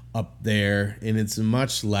there, and it's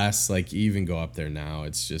much less like you even go up there now.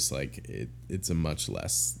 It's just like it's a much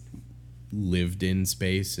less lived in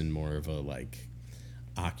space and more of a like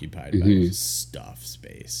occupied by stuff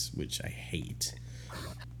space, which I hate.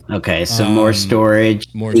 Okay, so more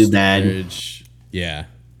storage, more too storage. Bad.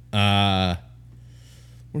 Yeah.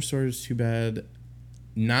 More storage, too bad.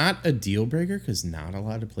 Not a deal breaker because not a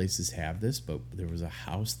lot of places have this, but there was a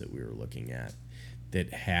house that we were looking at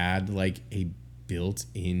that had like a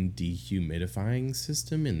built-in dehumidifying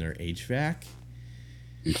system in their HVAC.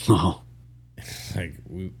 Oh. Like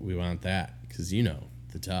we want that because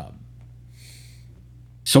the tub.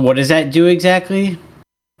 So what does that do exactly?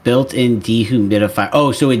 Built-in dehumidifier.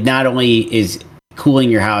 Oh, so it not only is cooling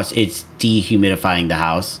your house, it's dehumidifying the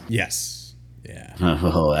house. Yes. Yeah.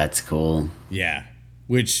 Oh, that's cool. Yeah.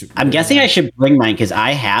 Which I'm guessing I should bring mine because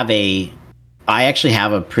I actually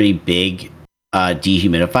have a pretty big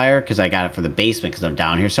dehumidifier because I got it for the basement because I'm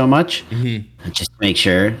down here so much. Mm-hmm. Just to make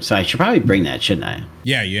sure. So I should probably bring that, shouldn't I?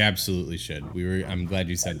 Yeah, you absolutely should. I'm glad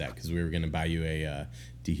you said that because we were going to buy you a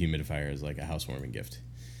dehumidifier as like a housewarming gift.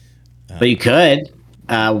 But you could.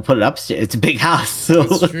 We'll put it upstairs. It's a big house. So.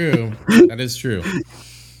 That's true. That is true.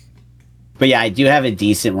 But yeah, I do have a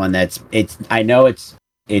decent one I know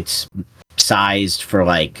it's sized for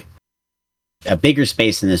like a bigger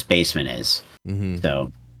space than this basement is. Mm-hmm.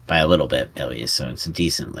 So by a little bit at least. So it's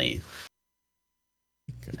decently.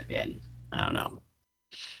 Okay. I don't know.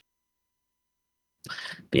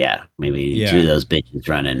 But yeah, maybe two of those bitches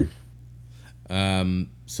running.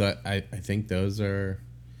 So I think those are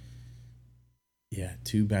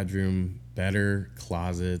 2-bedroom, better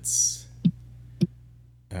closets.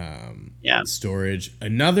 Storage.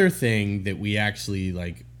 Another thing that we actually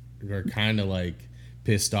like are kind of like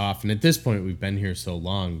pissed off, and at this point we've been here so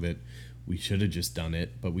long that we should have just done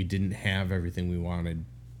it, but we didn't have everything we wanted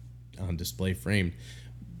on display framed.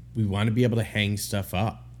 We want to be able to hang stuff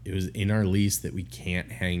up. It was in our lease that we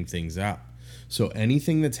can't hang things up. So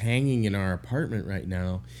anything that's hanging in our apartment right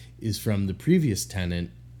now is from the previous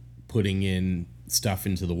tenant putting in stuff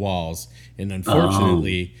into the walls, and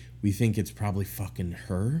unfortunately we think it's probably fucking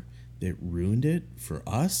her that ruined it for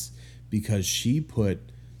us because she put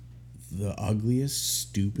the ugliest,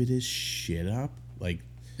 stupidest shit up. Like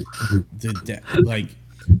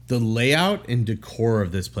the layout and decor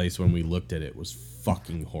of this place when we looked at it was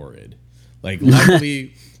fucking horrid. Like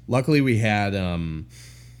luckily we had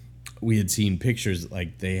seen pictures,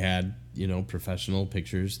 like they had professional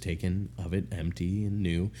pictures taken of it empty and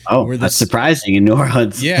new. Oh, that's surprising in New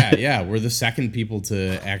Orleans. yeah, we're the second people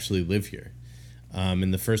to actually live here,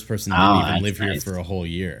 and the first person didn't even live here for a whole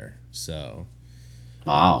year. So,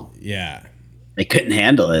 wow, yeah, they couldn't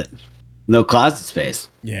handle it. No closet space.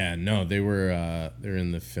 Yeah, no, they're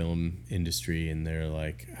in the film industry, and they're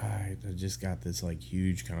like, I just got this like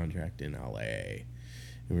huge contract in LA, and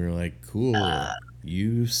we were like, cool,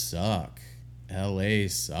 you suck. LA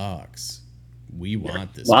sucks. We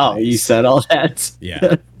want this Wow, place. you said all that?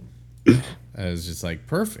 Yeah. I was just like,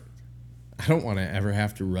 perfect. I don't want to ever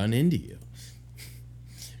have to run into you.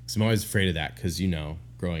 Because I'm always afraid of that because,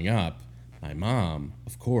 growing up, my mom,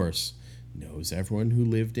 of course, knows everyone who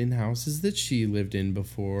lived in houses that she lived in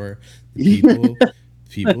before. The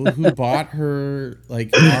people who bought her, like,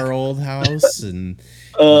 our old house. And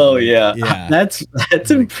Oh, yeah. Yeah. That's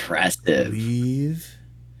impressive. Leave.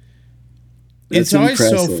 That's It's always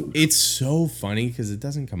impressive. it's so funny because it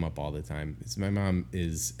doesn't come up all the time. My mom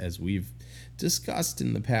is, as we've discussed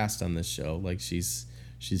in the past on this show, like she's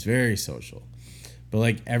very social, but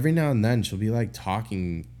like every now and then she'll be like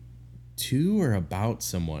talking to or about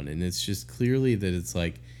someone, and it's just clearly that it's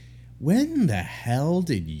like, when the hell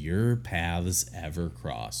did your paths ever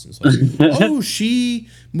cross? And it's like, oh, she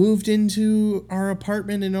moved into our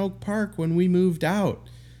apartment in Oak Park when we moved out.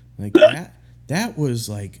 Like that was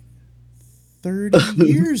like 30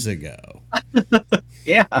 years ago.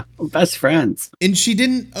 Yeah, best friends. And she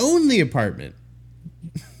didn't own the apartment.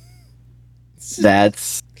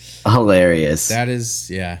 That's hilarious.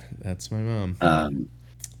 That's my mom.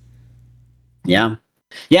 Yeah.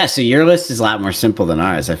 Yeah, so your list is a lot more simple than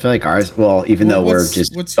ours. I feel like ours, well, even though we're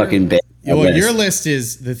just fucking big. Well, your list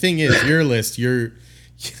is, the thing is, your list, you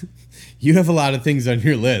have a lot of things on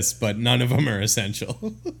your list, but none of them are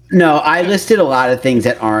essential. No, I listed a lot of things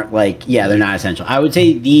that aren't like, they're not essential. I would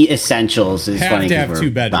say the essentials is funny because we're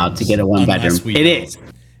about to get a one bedroom. It is.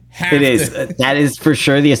 That is for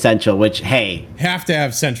sure the essential, which, hey. Have to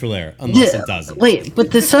have central air, unless it doesn't. Wait,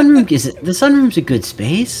 but the sunroom's a good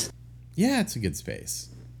space? Yeah, it's a good space.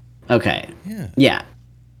 Okay. Yeah.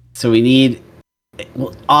 So we need,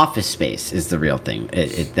 office space is the real thing.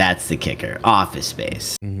 That's the kicker. Office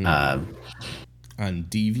space. Mm-hmm. On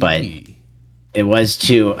DVD. But it was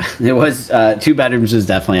two bedrooms was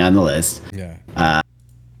definitely on the list. Yeah.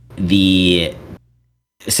 The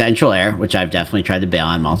central air, which I've definitely tried to bail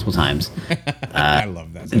on multiple times. I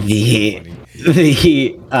love that.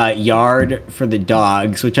 The yard for the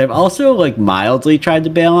dogs, which I've also like mildly tried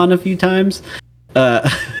to bail on a few times.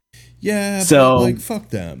 Yeah, so but, like, fuck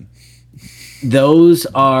them. Those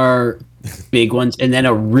are big ones, and then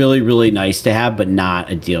a really, really nice to have, but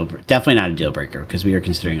definitely not a deal breaker because we are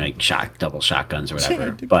considering like double shotguns or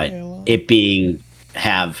whatever. But it being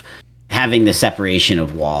having the separation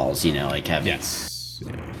of walls, like having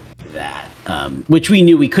that, which we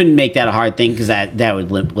knew we couldn't make that a hard thing because that would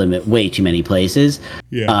limit way too many places.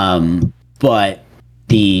 Yeah. But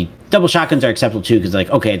the double shotguns are acceptable too because, like,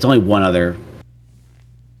 okay, it's only one other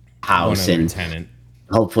house and tenant.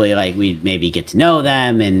 Hopefully, like, we'd maybe get to know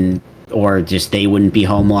them or just they wouldn't be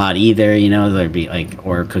home a lot either. There'd be like,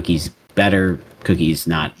 or cookies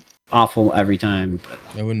not awful every time. But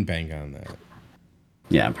I wouldn't bank on that.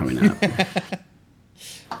 Yeah, probably not.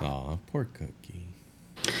 Aw, poor Cookie.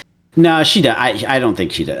 No, she does. I don't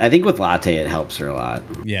think she does. I think with Latte it helps her a lot.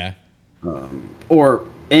 Yeah.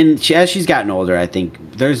 As she's gotten older, I think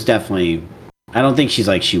there's definitely. I don't think she's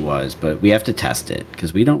like she was, but we have to test it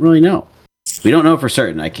because we don't really know. We don't know for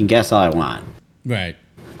certain. I can guess all I want. Right.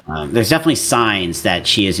 There's definitely signs that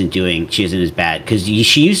she isn't as bad because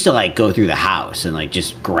she used to like go through the house and like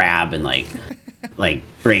just grab and like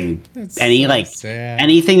bring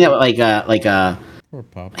anything that Poor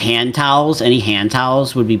pup. hand towels. Any hand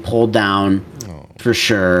towels would be pulled down for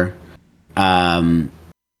sure.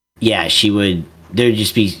 Yeah, she would. There'd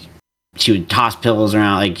just be. She would toss pillows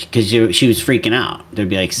around like because she was freaking out. There'd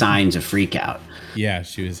be like signs of freak out. Yeah,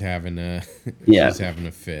 she was having a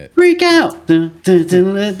fit. Freak out. Her She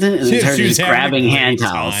was just grabbing hand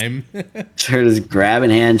towels. Her just grabbing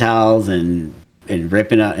hand towels and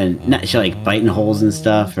ripping up and she like biting holes and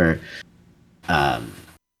stuff or.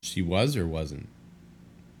 She was or wasn't.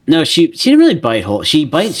 No, she didn't really bite holes.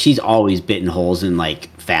 She's always bitten holes in like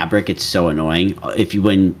fabric. It's so annoying.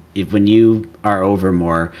 When you are over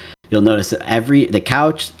more, you'll notice that the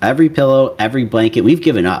couch, every pillow, every blanket, we've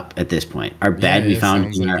given up at this point. Our bed, we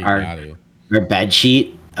found our bed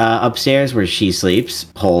sheet upstairs where she sleeps,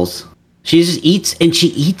 holes. She just eats and she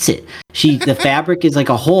eats it. The fabric is like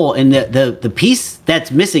a hole, and the piece that's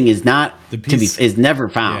missing is never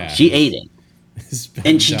found. Yeah. She ate it.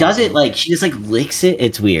 And she does it like she just like licks it.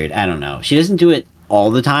 It's weird. I don't know. She doesn't do it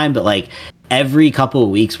all the time, but like every couple of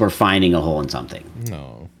weeks we're finding a hole in something.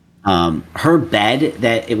 No. Her bed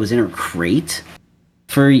that it was in her crate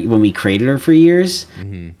for when we crated her for years.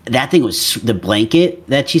 Mm-hmm. That thing was the blanket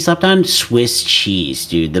that she slept on. Swiss cheese,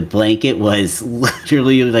 dude. The blanket was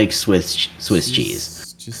literally like Swiss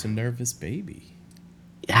cheese. Just a nervous baby.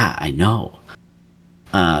 Yeah, I know.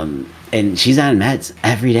 And she's on meds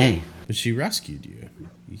every day. But she rescued you.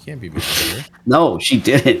 can't be mad at her. No, she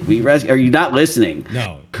didn't. We rescued. Are you not listening?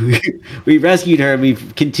 No. We rescued her, and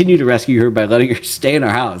we've continued to rescue her by letting her stay in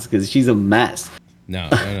our house because she's a mess. No.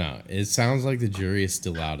 It sounds like the jury is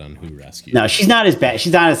still out on who rescued. No, she's not as bad.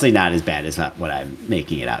 She's honestly not as bad as what I'm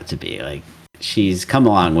making it out to be. Like, she's come a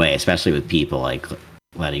long way, especially with people, like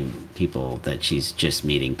letting people that she's just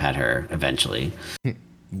meeting pet her eventually.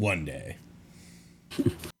 One day.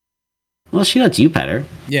 Well, she lets you pet her.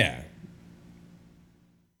 Yeah.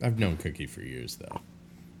 I've known Cookie for years, though.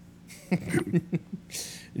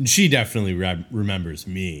 And she definitely remembers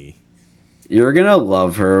me. You're going to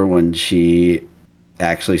love her when she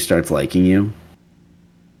actually starts liking you.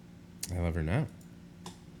 I love her now.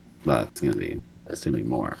 But it's gonna be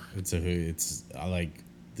more. It's like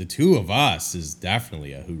the two of us is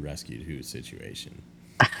definitely a who rescued who situation.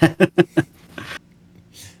 I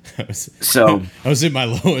was at my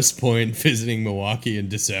lowest point visiting Milwaukee in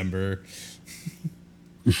December.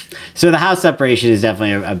 So the house separation is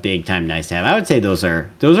definitely a big time nice to have. I would say those are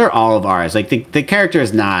all of ours. Like the character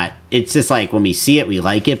is not. It's just like when we see it, we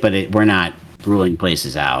like it, but we're not ruling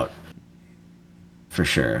places out. For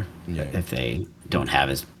sure, yeah. If they don't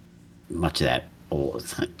have as much of that old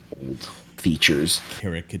features.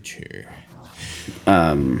 Caricature.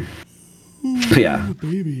 Yeah. Ooh,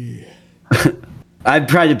 baby. I've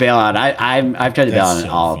tried to bail out. I've tried to bail out on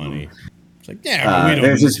all of them. It's like, yeah, we don't.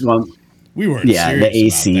 There's this one. We weren't serious the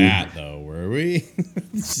AC. About that, though, were we?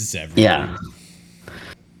 This is everything. Yeah.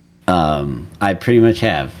 I pretty much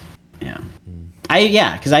have. Yeah.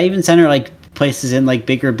 Because I even sent her like places in like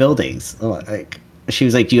bigger buildings. Like she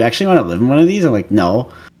was like, "Do you actually want to live in one of these?" I'm like,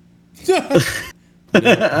 "No." But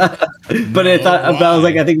I was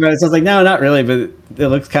like, I think about it. So I was like, no, not really, but it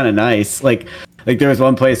looks kind of nice. Like there was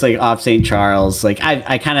one place like off St. Charles. Like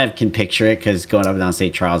I kind of can picture it because going up and down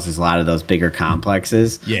St. Charles is a lot of those bigger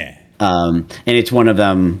complexes. Yeah. And it's one of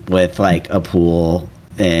them with like a pool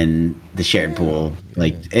and the shared pool.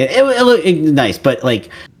 Like it looked nice, but like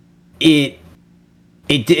it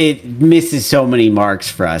misses so many marks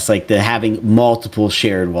for us. Like the having multiple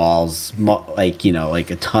shared walls, like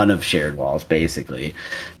a ton of shared walls, basically.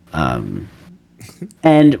 And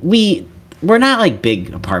we're not like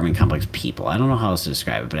big apartment complex people. I don't know how else to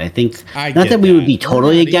describe it, but I think not that we would be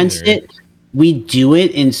totally against it. We do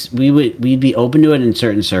it, and we'd be open to it in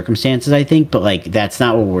certain circumstances, I think, but like that's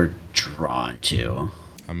not what we're drawn to.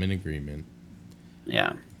 I'm in agreement.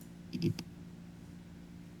 Yeah,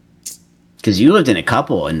 because you lived in a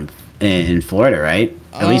couple in Florida, right?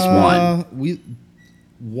 At least one.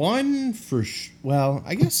 One for well,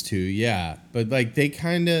 I guess two, yeah. But like they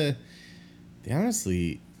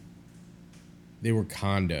honestly, they were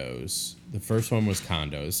condos. The first one was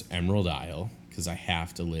condos, Emerald Isle. Because I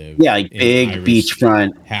have to live. Yeah, like big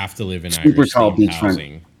beachfront. Have to live in super tall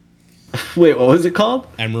beachfront. Wait, what was it called?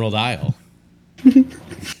 Emerald Isle.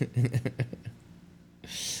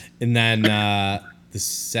 And then the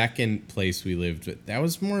second place we lived, that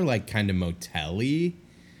was more like kind of motel-y,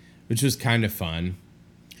 which was kind of fun.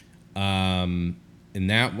 And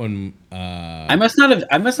that one, I must not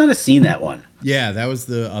have seen that one. Yeah, that was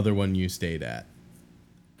the other one you stayed at.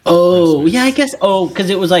 Oh, Christmas. Yeah, I guess. Oh, because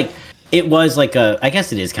it was like I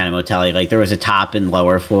guess it is kind of motel-y. Like there was a top and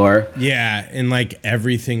lower floor. Yeah, and like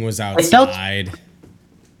everything was outside.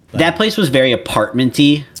 That place was very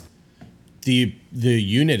apartment-y. The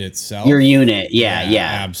unit itself. Your unit, yeah.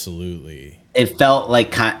 Absolutely. It felt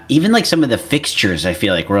like even like some of the fixtures. I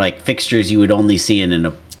feel like were like fixtures you would only see in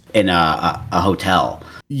a hotel.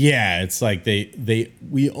 Yeah, it's like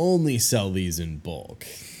we only sell these in bulk.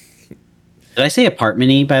 Did I say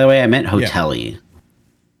apartment-y? By the way, I meant hotel-y.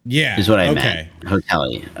 Yeah, is what I meant.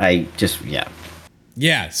 Hotel-y.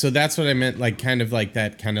 Yeah, so that's what I meant. Like kind of like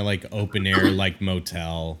that, kind of like open air, like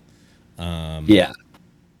motel. Yeah.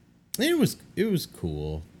 It was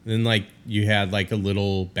cool. And like you had like a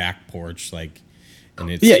little back porch, like, and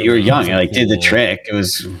it's you were young. I like did the trick. It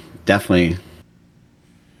was definitely.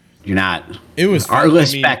 You're not. It was our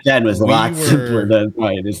list back then was a lot simpler than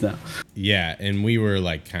what it is now. Yeah, and we were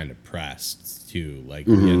like kind of pressed too. Like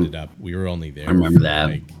we were only there. I remember that.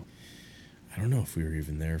 Like, I don't know if we were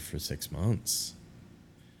even there for 6 months.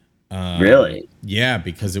 Really? Yeah,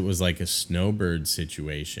 because it was like a snowbird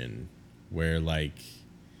situation where like.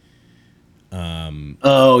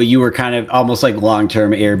 You were kind of almost like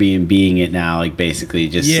long-term Airbnb-ing it now, like basically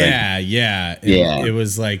just yeah. It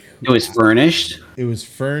was like it was furnished. It was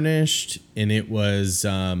furnished, and it was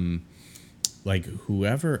like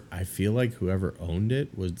whoever owned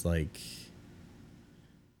it would like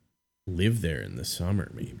live there in the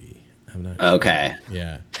summer, maybe. I'm not sure. Okay.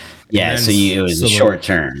 Yeah. Yeah. So it was short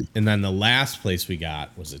term. And then the last place we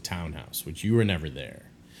got was a townhouse, which you were never there.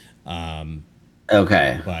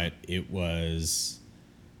 Okay. But it was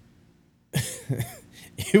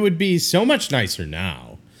it would be so much nicer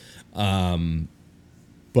now. But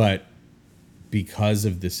because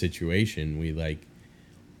of the situation, it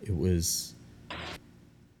was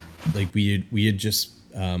like we had just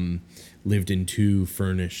lived in 2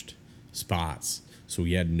 furnished spots, so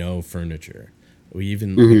we had no furniture.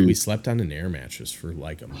 We slept on an air mattress for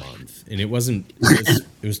like a month, and it was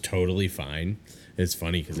totally fine. It's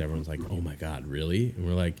funny because everyone's like, "Oh my god, really?" And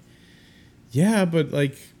we're like, "Yeah, but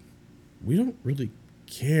like we don't really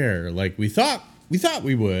care. Like we thought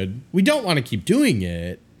we would. We don't want to keep doing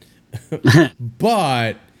it,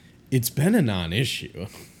 but it's been a non-issue."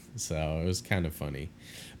 So it was kind of funny.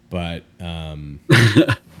 But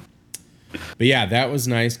yeah, that was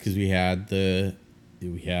nice because we had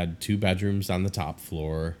 2 bedrooms on the top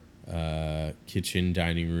floor, kitchen,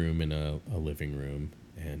 dining room, and a living room,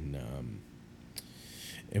 and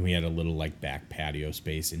we had a little like back patio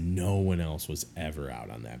space, and no one else was ever out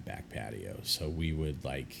on that back patio. So we would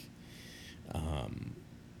my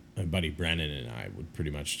buddy Brennan and I would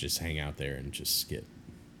pretty much just hang out there and just get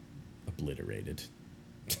obliterated.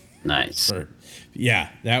 Nice. Yeah,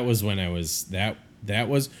 that was when I was that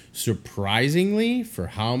was surprisingly for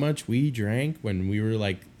how much we drank when we were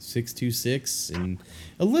like 626 and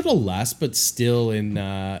a little less, but still at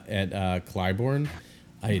Clybourne.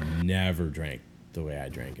 I had never drank the way I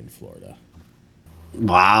drank in Florida.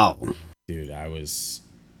 Wow. Dude, I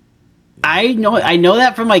know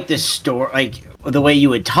that from like the store, like the way you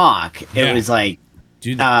would talk. It was like,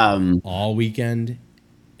 dude, all weekend,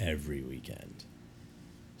 every weekend.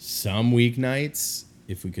 Some weeknights,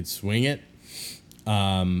 if we could swing it.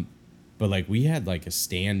 But like we had like a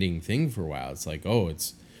standing thing for a while. It's like, oh,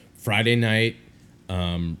 it's Friday night.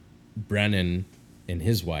 Brennan and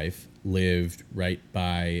his wife lived right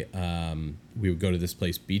by, we would go to this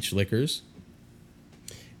place, Beach Liquors,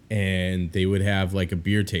 and they would have like a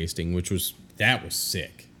beer tasting, that was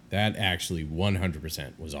sick. That actually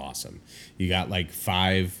 100% was awesome. You got like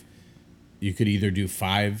you could either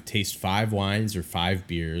taste 5 wines or 5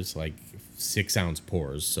 beers, like 6-ounce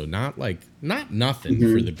pours. So not nothing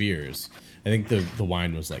for the beers. I think the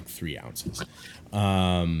wine was like 3 ounces.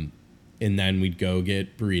 And then we'd go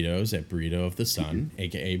get burritos at Burrito of the Sun,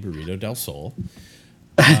 aka Burrito del Sol.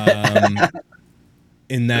 And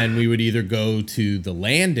then we would either go to the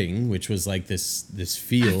Landing, which was like this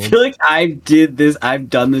field. I feel like I've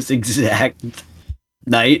done this exact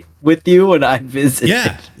night with you when I visited.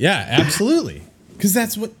 Yeah, absolutely. Because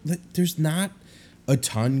there's not a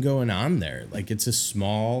ton going on there. Like it's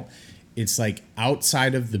like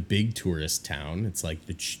outside of the big tourist town. It's like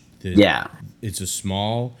it's a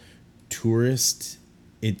small tourist.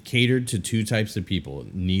 It catered to 2 types of people,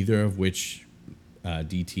 neither of which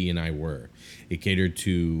DT and I were. It catered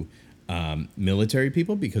to military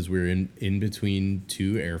people because we were in between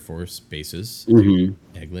 2 Air Force bases,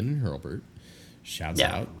 Eglin and Hurlburt. Shouts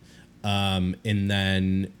out. And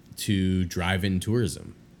then to drive-in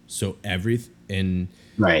tourism. So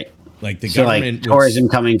right. Like the government, like tourism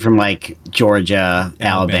coming from like Georgia,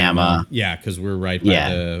 Alabama. Yeah, because we're right by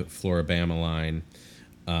the Florida-Bama line.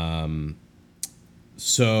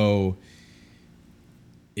 So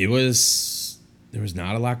there was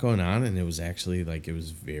not a lot going on, and it was actually like it was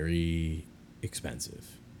very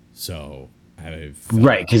expensive. So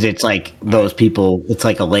right, because it's like those people. It's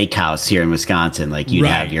like a lake house here in Wisconsin. Like you'd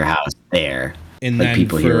have your house there, and like then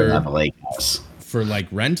people here would have a lake house. For like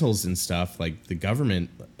rentals and stuff, like the government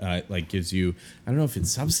like gives you, I don't know if it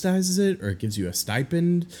subsidizes it or it gives you a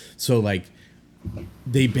stipend. So like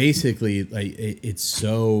they basically like it's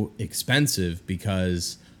so expensive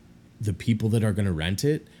because the people that are going to rent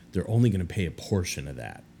it, they're only going to pay a portion of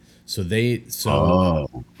that. So the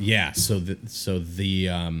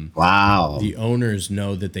owners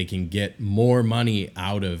know that they can get more money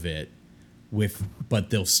out of it but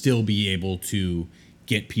they'll still be able to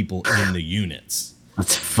get people in the units.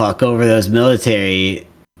 Let's fuck over those military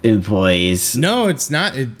employees. No, it's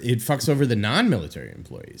not. It fucks over the non-military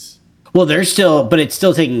employees. Well, but it's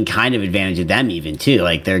still taking kind of advantage of them even too.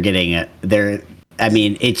 Like they're getting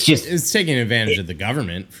it's taking advantage of the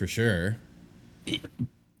government for sure.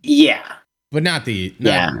 Yeah. But not the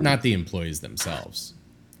employees themselves.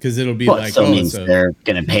 Because it'll be it still means they're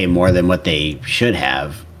going to pay more than what they should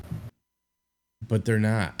have. But they're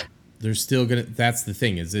not. They're still going to. That's the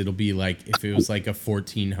thing, is it'll be like if it was like a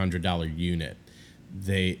 $1,400 unit.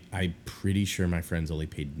 I'm pretty sure my friends only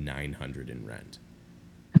paid $900 in rent.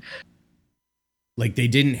 Like they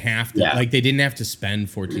didn't have to they didn't have to spend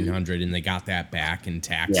 $1,400 and they got that back in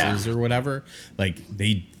taxes or whatever. Like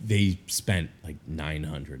they spent like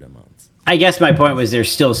 $900 a month. I guess my point was they're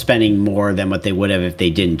still spending more than what they would have if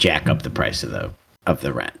they didn't jack up the price of the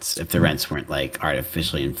rents. If the rents weren't like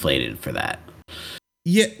artificially inflated for that.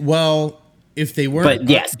 Yeah, well, if they weren't, but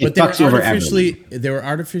yes, but they were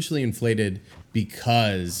artificially inflated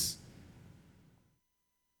because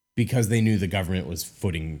they knew the government was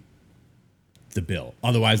footing the bill.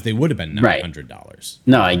 Otherwise, they would have been $900.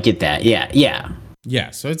 No, I get that. Yeah.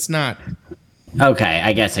 So it's not okay.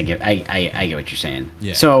 I guess I get what you're saying.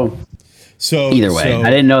 Yeah. So either way, I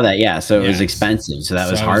didn't know that. Yeah. So it was expensive. So that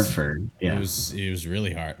was hard for. Yeah. It was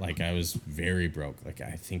really hard. Like I was very broke. Like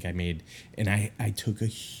I think I made, and I took a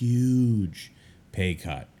huge pay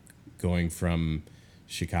cut going from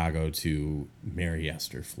Chicago to Mary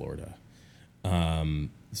Esther, Florida.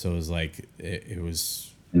 So it was like it was.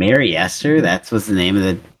 Mary Esther, that was the name of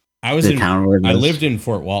the town. I lived in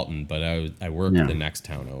Fort Walton, but I worked the next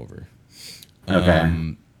town over.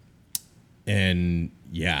 Okay. And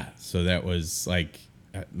yeah, so that was like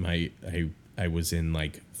I was in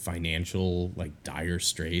like financial like dire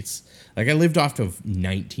straits. Like I lived off of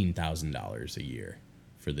 $19,000 a year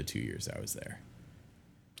for the 2 years I was there.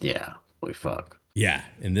 Yeah, holy fuck. Yeah,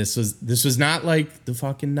 and this was not like the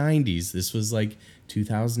fucking 90s. This was like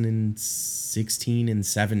 2016 and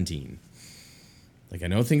 17. Like I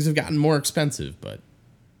know things have gotten more expensive, but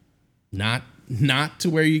not to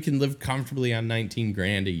where you can live comfortably on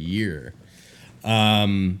 $19,000 a year.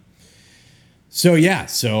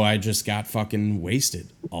 So I just got fucking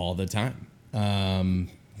wasted all the time. I'm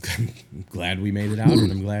glad we made it out,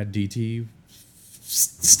 and I'm glad DT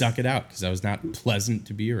stuck it out because I was not pleasant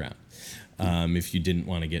to be around. If you didn't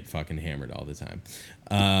want to get fucking hammered all the time.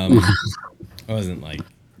 I wasn't like,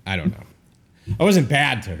 I don't know. I wasn't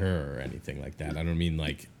bad to her or anything like that. I don't mean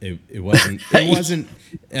like it wasn't,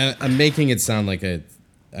 I'm making it sound like I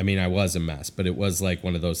was a mess, but it was like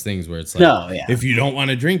one of those things where it's like, if you don't want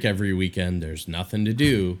to drink every weekend, there's nothing to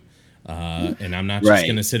do. And I'm not just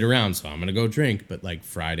going to sit around, so I'm going to go drink. But like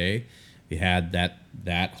Friday, we had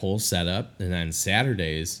that whole setup. And then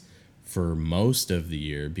Saturdays, for most of the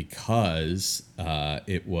year, because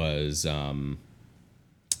it was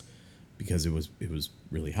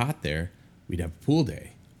really hot there, we'd have a pool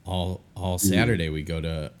day all Saturday. We go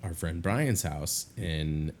to our friend Brian's house,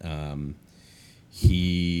 and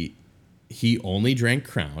he only drank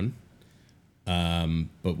Crown,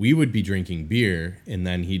 but we would be drinking beer, and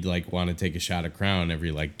then he'd like want to take a shot of Crown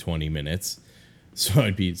every like 20 minutes. So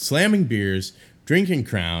I'd be slamming beers, drinking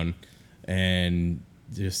Crown, and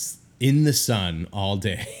just in the sun all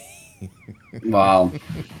day. Wow.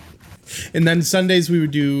 And then Sundays we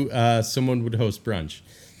would do, someone would host brunch.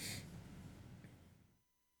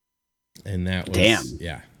 And that was,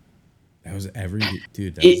 that was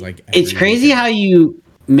it's crazy how you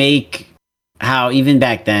how even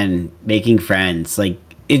back then, making friends, like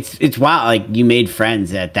it's wild. Like you made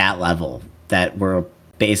friends at that level that were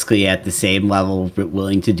basically at the same level, but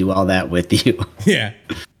willing to do all that with you. Yeah.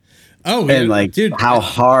 Oh, and like, dude, how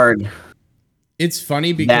hard it's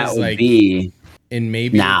funny because that would like be. And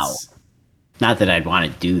maybe now, not that I'd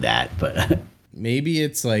want to do that, but maybe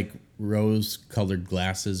it's like rose-colored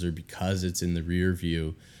glasses, or because it's in the rear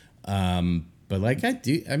view. But like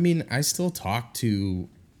I still talk to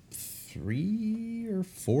 3 or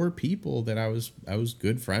 4 people that I was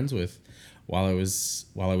good friends with while I was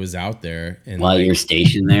out there. And while you're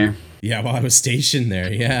stationed there. Yeah, while I was stationed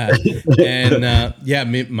there. Yeah, and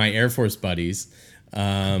my Air Force buddies.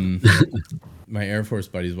 My Air Force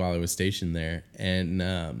buddies while I was stationed there, and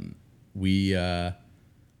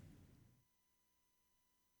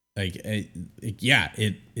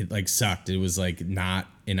it like sucked. It was like not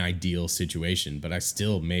an ideal situation, but I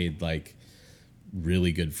still made like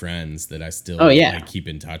really good friends that I still like, keep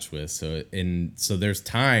in touch with. So there's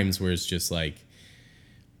times where it's just like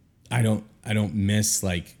I don't miss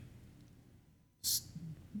like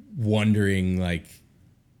wondering like,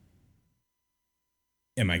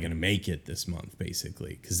 am I going to make it this month,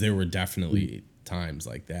 basically? Because there were definitely times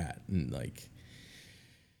like that. And like,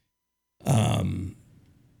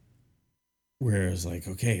 where I was like,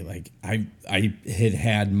 okay, like I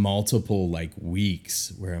had multiple like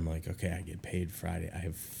weeks where I'm like, okay, I get paid Friday. I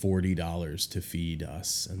have $40 to feed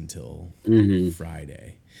us until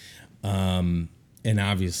Friday. And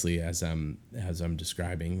obviously as I'm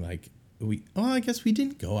describing, like I guess we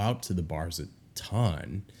didn't go out to the bars a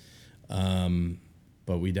ton.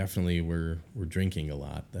 But we definitely were drinking a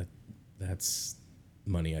lot. That's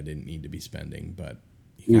money I didn't need to be spending, but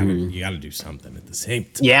you gotta do something at the same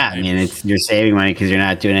time. Yeah, I mean, you're saving money because you're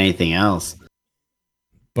not doing anything else.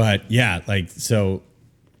 But yeah, like, so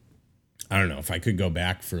I don't know if I could go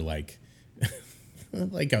back for like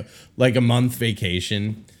like a month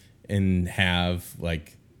vacation and have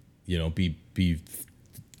like, you know, be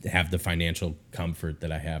have the financial comfort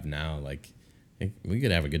that I have now. Like, we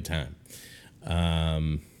could have a good time.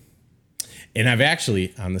 And I've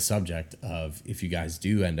actually, on the subject of if you guys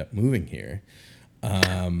do end up moving here,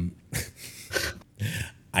 I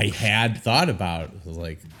had thought about, I was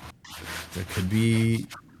like, there could be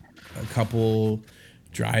a couple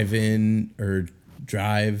drive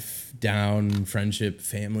down friendship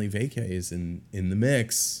family vacays in the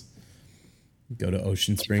mix. Go to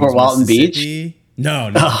Ocean Springs, Fort Walton Mississippi. Beach?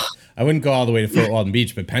 No. I wouldn't go all the way to Fort Walton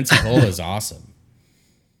Beach, but Pensacola is awesome.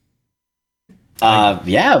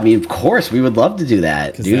 Yeah, I mean, of course, we would love to do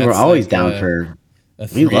that. Dude, we're always like down for...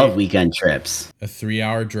 We love weekend trips. A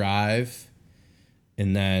 3-hour drive,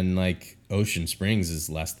 and then, like, Ocean Springs is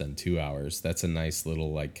less than 2 hours. That's a nice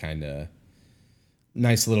little, like, kind of...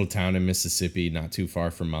 Nice little town in Mississippi, not too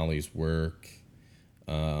far from Molly's work.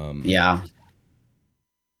 Yeah.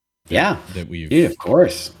 That dude, of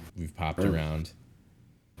course. We've popped around.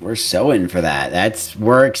 We're so in for that.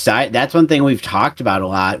 We're excited. That's one thing we've talked about a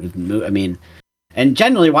lot. I mean, and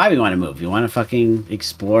generally why we want to move. We want to fucking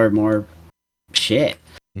explore more shit.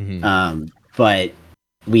 Mm-hmm. But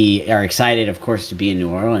we are excited, of course, to be in New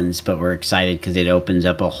Orleans, but we're excited because it opens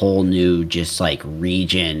up a whole new just like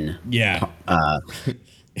region. Yeah.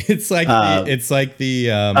 It's like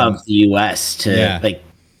the of the US to like.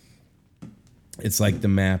 It's like the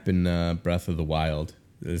map in Breath of the Wild.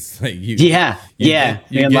 It's like you get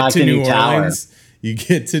to New Orleans. You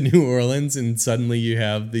get to New Orleans, and suddenly you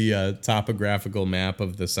have the topographical map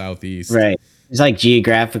of the Southeast. Right. It's like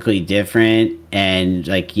geographically different, and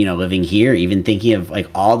like, you know, living here, even thinking of like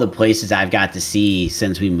all the places I've got to see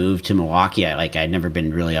since we moved to Milwaukee. I'd never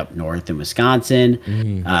been really up north in Wisconsin.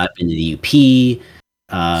 Mm-hmm. Been to the UP.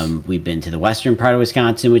 We've been to the western part of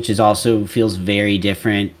Wisconsin, which is also feels very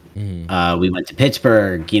different. Mm-hmm. We went to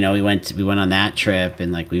Pittsburgh. You know, we went on that trip,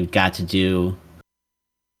 and like we've got to do.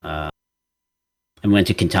 I went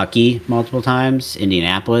to Kentucky multiple times,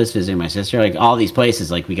 Indianapolis, visiting my sister. Like all these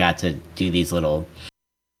places, like we got to do these little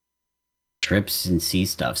trips and see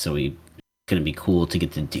stuff. So it's gonna be cool to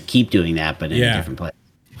get to keep doing that, but in a different place.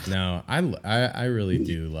 No, I really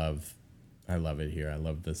do love. I love it here. I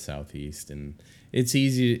love the Southeast, and it's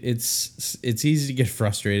easy. It's easy to get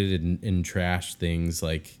frustrated and trash things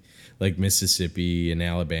like Mississippi and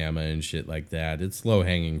Alabama and shit like that. It's low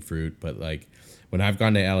hanging fruit, but like. When I've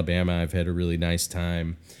gone to Alabama, I've had a really nice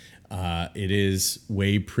time. It is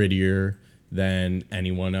way prettier than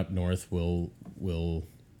anyone up north will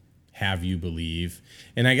have you believe.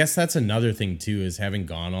 And I guess that's another thing too, is having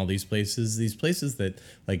gone all these places that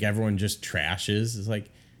like everyone just trashes. Is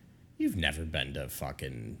like, you've never been to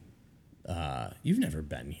fucking, you've never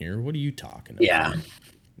been here. What are you talking about? Yeah.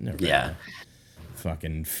 Never been to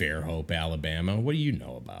fucking Fairhope, Alabama. What do you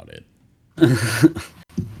know about it?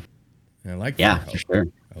 I like Fairhope. For sure.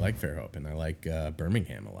 I like Fairhope, and I like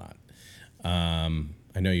Birmingham a lot.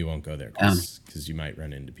 I know you won't go there because you might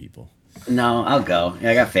run into people. No, I'll go.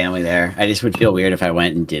 I got family there. I just would feel weird if I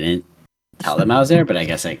went and didn't tell them I was there, but I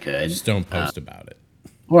guess I could. Just don't post about it.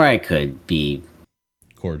 Or I could be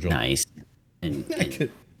cordial, nice, and say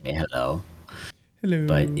hello. Hello.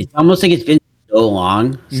 But it's almost like it's been so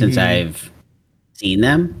long since I've seen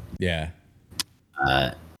them. Yeah.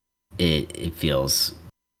 It feels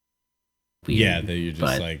weird. Yeah, that you're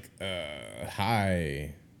just like,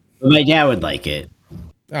 hi. But my dad would like it.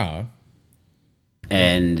 Oh.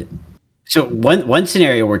 And so one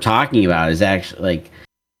scenario we're talking about is actually like,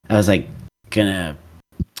 I was like gonna,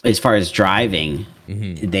 as far as driving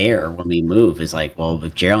there when we move, is like, well,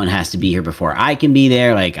 if Geraldine has to be here before I can be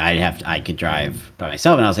there, like I could drive by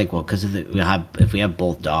myself. And I was like, well, because if we have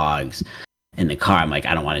both dogs in the car, I'm like,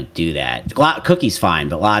 I don't want to do that. Cookie's fine,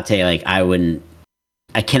 but Latte, like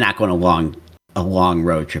I cannot go on a long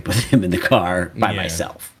road trip with him in the car by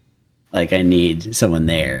myself. Like I need someone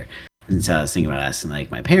there. And so I was thinking about asking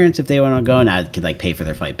like my parents if they want to go, and I could like pay for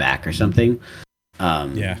their flight back or something.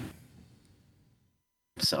 Yeah.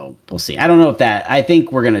 So we'll see. I don't know if I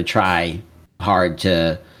think we're gonna try hard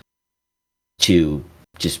to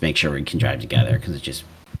just make sure we can drive together, because it just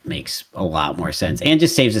makes a lot more sense and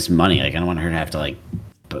just saves us money. Like I don't want her to have to like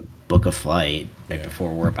book a flight right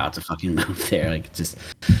before we're about to fucking move there. Like it's just.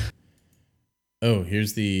 Oh,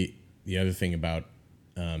 here's the other thing about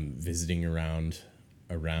visiting around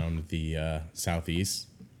the Southeast.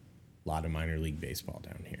 A lot of minor league baseball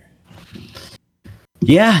down here.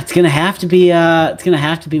 Yeah, it's gonna have to be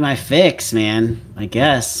my fix, man. I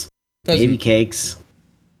guess. Baby cakes.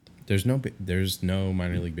 There's no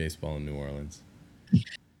minor league baseball in New Orleans.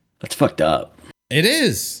 That's fucked up. It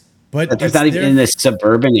is, but there's not even in this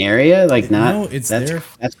suburban area. Like, not. No,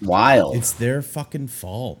 that's wild. It's their fucking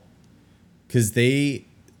fault. Because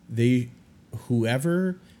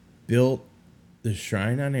whoever built the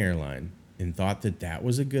Shrine on Airline and thought that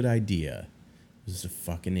was a good idea was a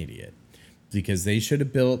fucking idiot. Because they should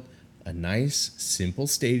have built a nice, simple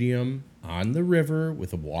stadium on the river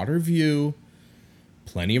with a water view,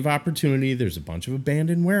 plenty of opportunity. There's a bunch of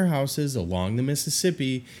abandoned warehouses along the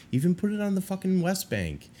Mississippi. Even put it on the fucking West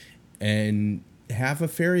Bank and have a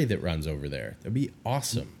ferry that runs over there. That'd be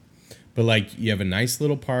awesome. But like, you have a nice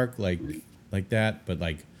little park like that, but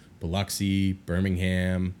like Biloxi,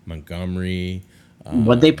 Birmingham, Montgomery.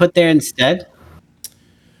 What they put there instead?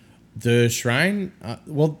 The Shrine?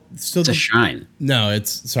 It's a shrine. No,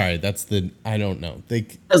 that's I don't know. I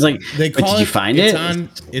was like, they call did you find it?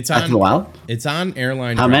 It's After a while? It's on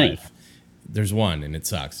Airline How Drive. many? There's one, and it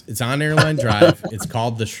sucks. It's on Airline Drive. It's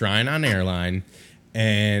called the Shrine on Airline,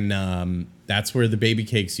 and that's where the Baby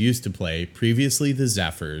Cakes used to play. Previously, the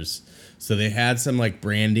Zephyrs. So they had some like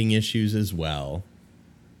branding issues as well.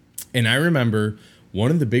 And I remember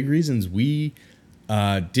one of the big reasons we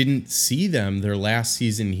didn't see them their last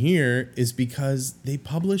season here is because they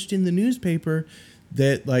published in the newspaper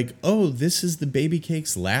that like, oh, this is the Baby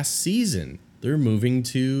Cakes last season. They're moving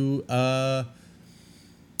to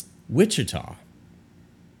Wichita.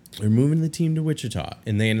 They're moving the team to Wichita.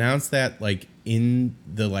 And they announced that like in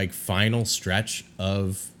the like final stretch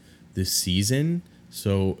of the season.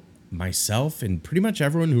 So myself and pretty much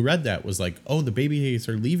everyone who read that was like, oh, the Baby Cakes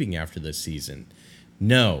are leaving after this season.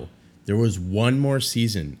 No, there was one more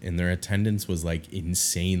season and their attendance was like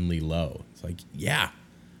insanely low. It's like, yeah,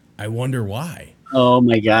 I wonder why. Oh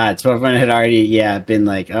my God. So everyone had already, been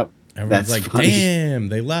like, oh, everyone's that's like, funny. damn,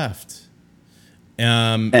 they left.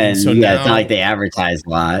 And so now, it's not like they advertised a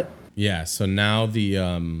lot. Yeah, so now the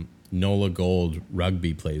NOLA Gold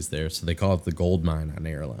Rugby plays there, so they call it the Gold Mine on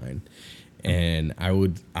Airline. And I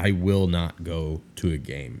will not go to a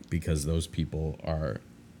game because those people are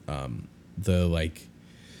the like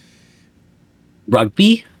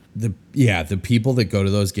rugby. The people that go to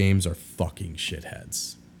those games are fucking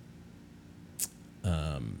shitheads.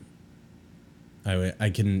 I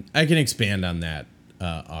can expand on that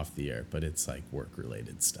off the air, but it's like work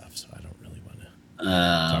related stuff, so I don't really want to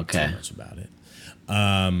talk too much about it.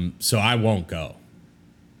 So I won't go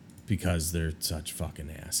because they're such fucking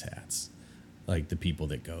asshats. Like the people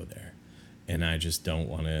that go there, and I just don't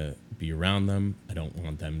want to be around them. I don't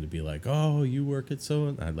want them to be like, "Oh, you work at so,"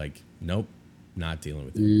 and I'm like, "Nope, not dealing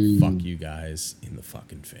with it. Fuck you guys in the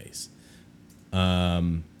fucking face."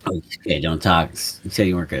 Okay, don't talk. You said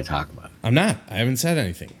you weren't going to talk about it. I'm not. I haven't said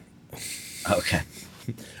anything. Okay.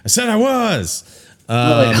 I said I was.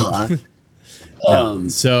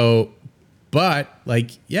 So, but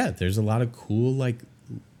like, yeah, there's a lot of cool like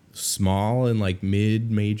small and like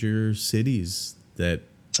mid-major cities that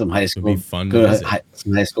some high school would be fun to visit.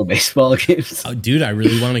 Some high school baseball games. Oh, dude, I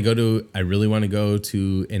really want to go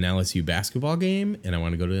to an LSU basketball game, and I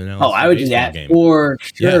want to go to an LSU I would do that game. For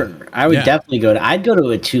sure. Yeah. I would definitely go to. I'd go to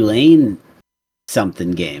a Tulane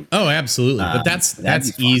something game. Oh, absolutely. But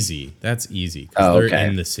that's easy. That's easy because they're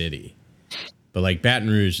in the city. But like Baton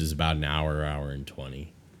Rouge is about an hour and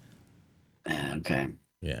 20. Okay.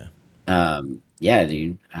 Yeah. Yeah,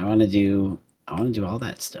 dude. I want to do all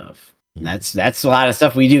that stuff. And that's a lot of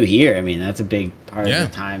stuff we do here. I mean, that's a big part of the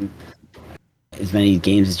time. As many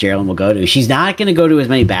games as Geraldine will go to. She's not going to go to as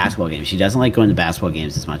many basketball games. She doesn't like going to basketball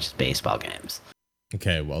games as much as baseball games.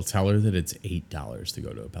 Okay, well, tell her that it's $8 to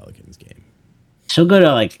go to a Pelicans game. She'll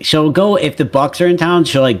go if the Bucks are in town.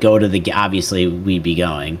 She'll like go to the. Obviously, we'd be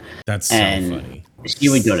going. That's so funny. She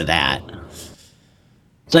would go to that.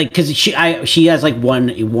 It's like because she has like one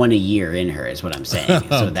a year in her is what I'm saying.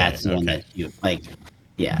 So that's the one that you like.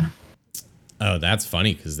 Yeah. Oh, that's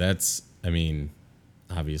funny because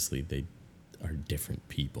obviously they are different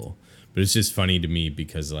people, but it's just funny to me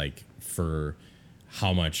because like for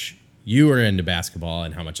how much you are into basketball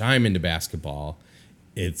and how much I'm into basketball,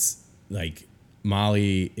 it's like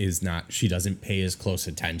Molly she doesn't pay as close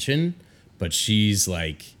attention, but she's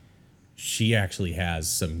like, she actually has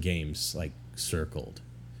some games like circled.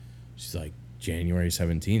 She's like, January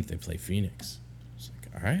 17th, they play Phoenix. It's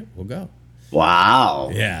like, all right, we'll go. Wow.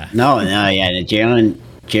 Yeah. No, yeah. Jalen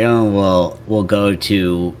will go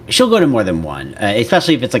to. She'll go to more than one,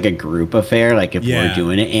 especially if it's like a group affair. Like if we're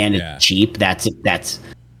doing it and it's cheap, that's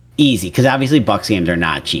easy because obviously Bucks games are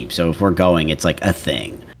not cheap. So if we're going, it's like a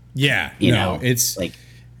thing. Yeah. You know, it's like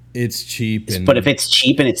it's cheap. But if it's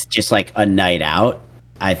cheap and it's just like a night out,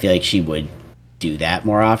 I feel like she would do that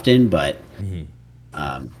more often, but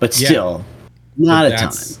still not a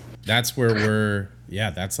ton. That's where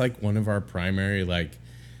that's like one of our primary, like,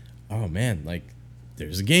 oh man, like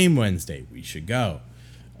there's a game Wednesday, we should go.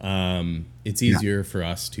 It's easier for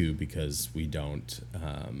us too because we don't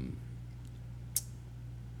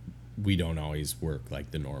always work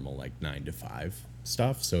like the normal like 9 to 5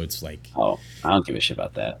 stuff, so it's like, oh, I don't give a shit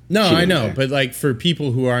about that. No, I know, but like for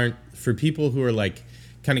people who are like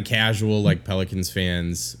kind of casual, like Pelicans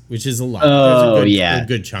fans, which is a lot. A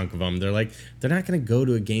good chunk of them. They're like, they're not going to go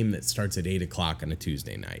to a game that starts at 8:00 on a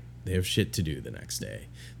Tuesday night. They have shit to do the next day.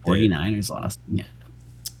 49ers lost. Yeah.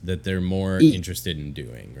 That they're more interested in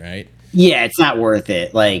doing, right? Yeah, it's not worth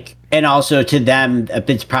it. Like, and also to them, if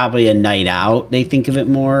it's probably a night out, they think of it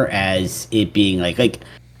more as it being like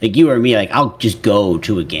you or me. Like, I'll just go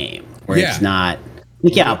to a game where it's not.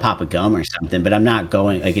 Like, I'll pop a gum or something, but I'm not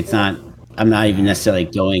going. Like, it's not. I'm not even necessarily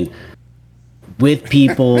going with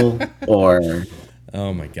people or.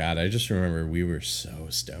 Oh my god! I just remember we were so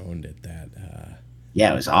stoned at that.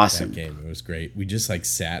 Yeah, it was awesome. That game, it was great. We just like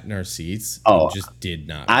sat in our seats. Oh, and just did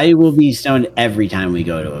not. I will be stoned every time we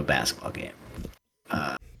go to a basketball game.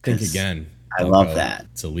 Think again. I love that.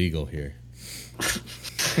 It's illegal here.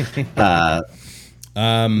 But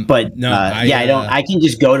no, I don't. I can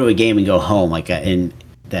just go to a game and go home, and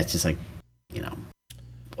that's just like,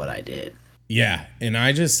 what I did. Yeah, and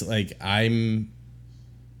I just like I'm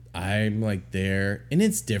like there, and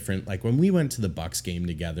it's different. Like when we went to the Bucks game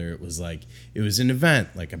together, it was an event.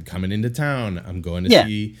 Like I'm coming into town. I'm going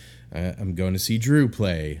to see Drew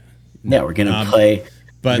play. Yeah, we're gonna play.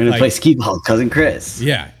 But we're gonna play skee ball, with cousin Chris.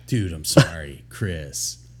 Yeah, dude, I'm sorry,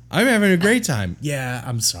 Chris. I'm having a great time. Yeah,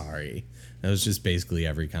 I'm sorry. That was just basically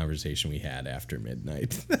every conversation we had after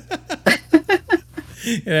midnight.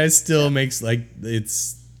 And it still makes like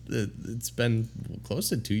it's been close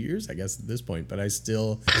to 2 years, I guess, at this point, but I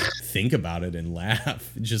still think about it and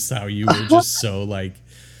laugh. Just how you were just so like,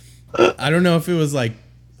 I don't know if it was like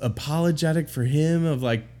apologetic for him of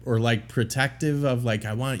like, or like protective of like,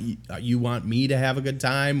 you want me to have a good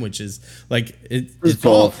time, which is like it's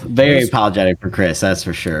both. Very apologetic for Chris, that's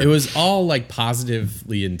for sure. It was all like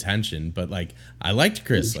positively intentioned, but like I liked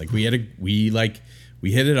Chris. Like we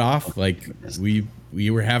hit it off. Like we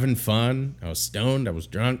were having fun. I was stoned. I was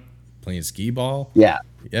drunk, playing skee ball. Yeah,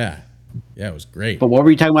 it was great. But what were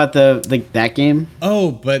you talking about that game?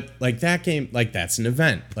 Oh, but like that game, like that's an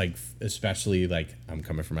event. Like especially like I'm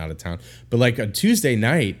coming from out of town, but like a Tuesday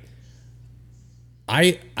night,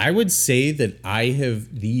 I would say that I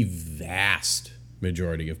have the vast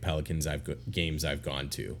majority of Pelicans games I've gone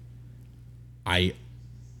to. I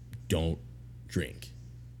don't drink.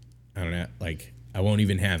 I don't know, like I won't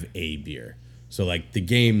even have a beer. So like the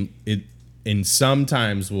game, and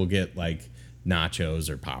sometimes we'll get like nachos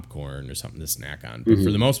or popcorn or something to snack on. But for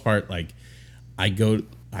the most part, like I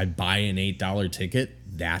buy an $8 ticket.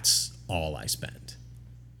 That's all I spend.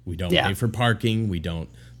 We don't pay for parking. We don't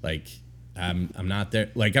like. I'm not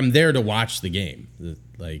there. Like I'm there to watch the game.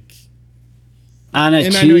 Like on a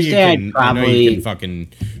Tuesday, I know you can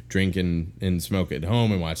fucking drink and smoke at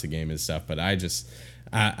home and watch the game and stuff. But I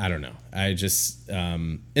don't know. I just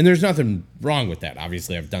and there's nothing wrong with that.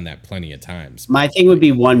 Obviously, I've done that plenty of times. My thing would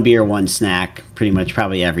be one beer, one snack, pretty much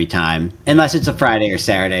probably every time, unless it's a Friday or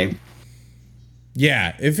Saturday.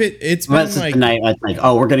 Yeah, if it's unless it's like the night, like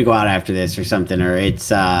oh, we're gonna go out after this or something, or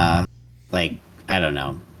it's like I don't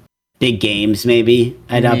know, big games maybe.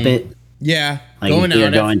 I'd up it. Yeah, like going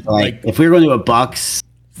out if we were going to a Bucks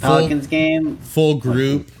Pelicans game, full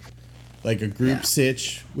group, like a group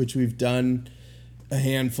sitch, which we've done a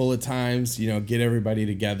handful of times, get everybody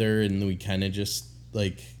together and we kind of just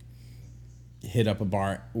like hit up a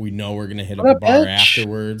bar. We know we're gonna hit up a bar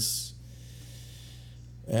afterwards.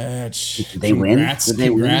 Did they win?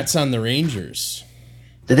 Congrats on the Rangers.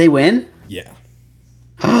 Did they win? Yeah.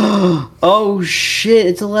 Oh shit!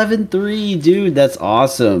 It's 11-3, dude. That's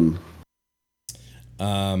awesome.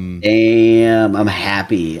 Damn, I'm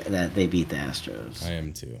happy that they beat the Astros. I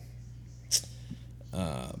am too.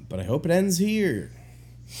 But I hope it ends here.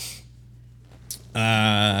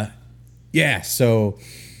 Yeah, so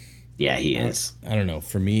yeah, he is. I don't know.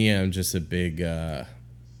 For me, I'm just a big I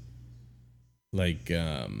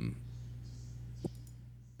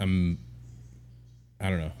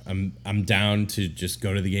don't know. I'm down to just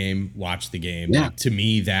go to the game, watch the game. Yeah. Like, to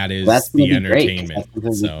me, that's the entertainment.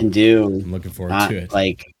 That's so we can do. I'm looking forward to it.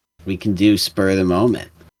 Like we can do spur of the moment.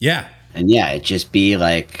 Yeah. And yeah, it just be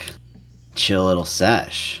like chill little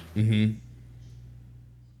sesh. Mm-hmm.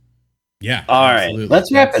 Yeah. All right.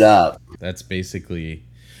 Let's wrap it up. That's basically.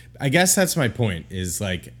 I guess that's my point, is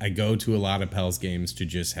like I go to a lot of Pels games to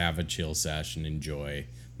just have a chill sesh and enjoy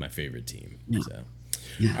my favorite team. Yeah. So,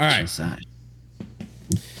 Yeah, all right.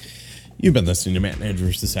 You've been listening to Matt and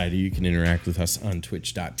Andrew Society. You can interact with us on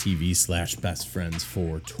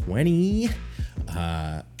twitch.tv/bestfriends420.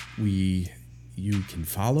 You can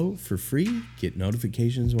follow for free, get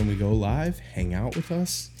notifications when we go live, hang out with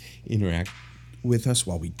us, interact with us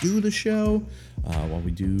while we do the show, while we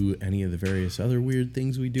do any of the various other weird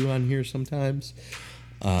things we do on here sometimes.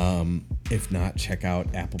 If not, check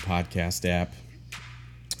out Apple Podcast app.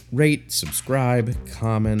 Rate, subscribe,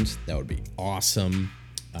 comment. That would be awesome.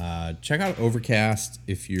 Check out Overcast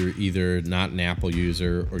if you're either not an Apple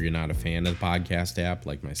user or you're not a fan of the podcast app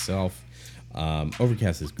like myself.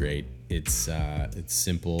 Overcast is great. It's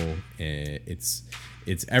simple. It's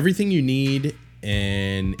everything you need,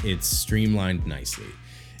 and it's streamlined nicely.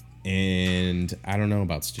 And I don't know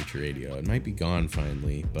about Stitcher Radio. It might be gone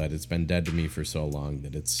finally, but it's been dead to me for so long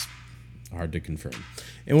that it's hard to confirm.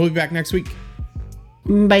 And we'll be back next week.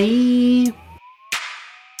 Bye.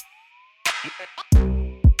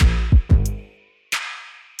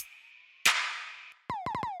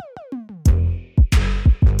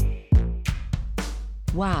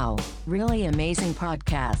 Wow, really amazing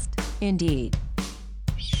podcast. Indeed.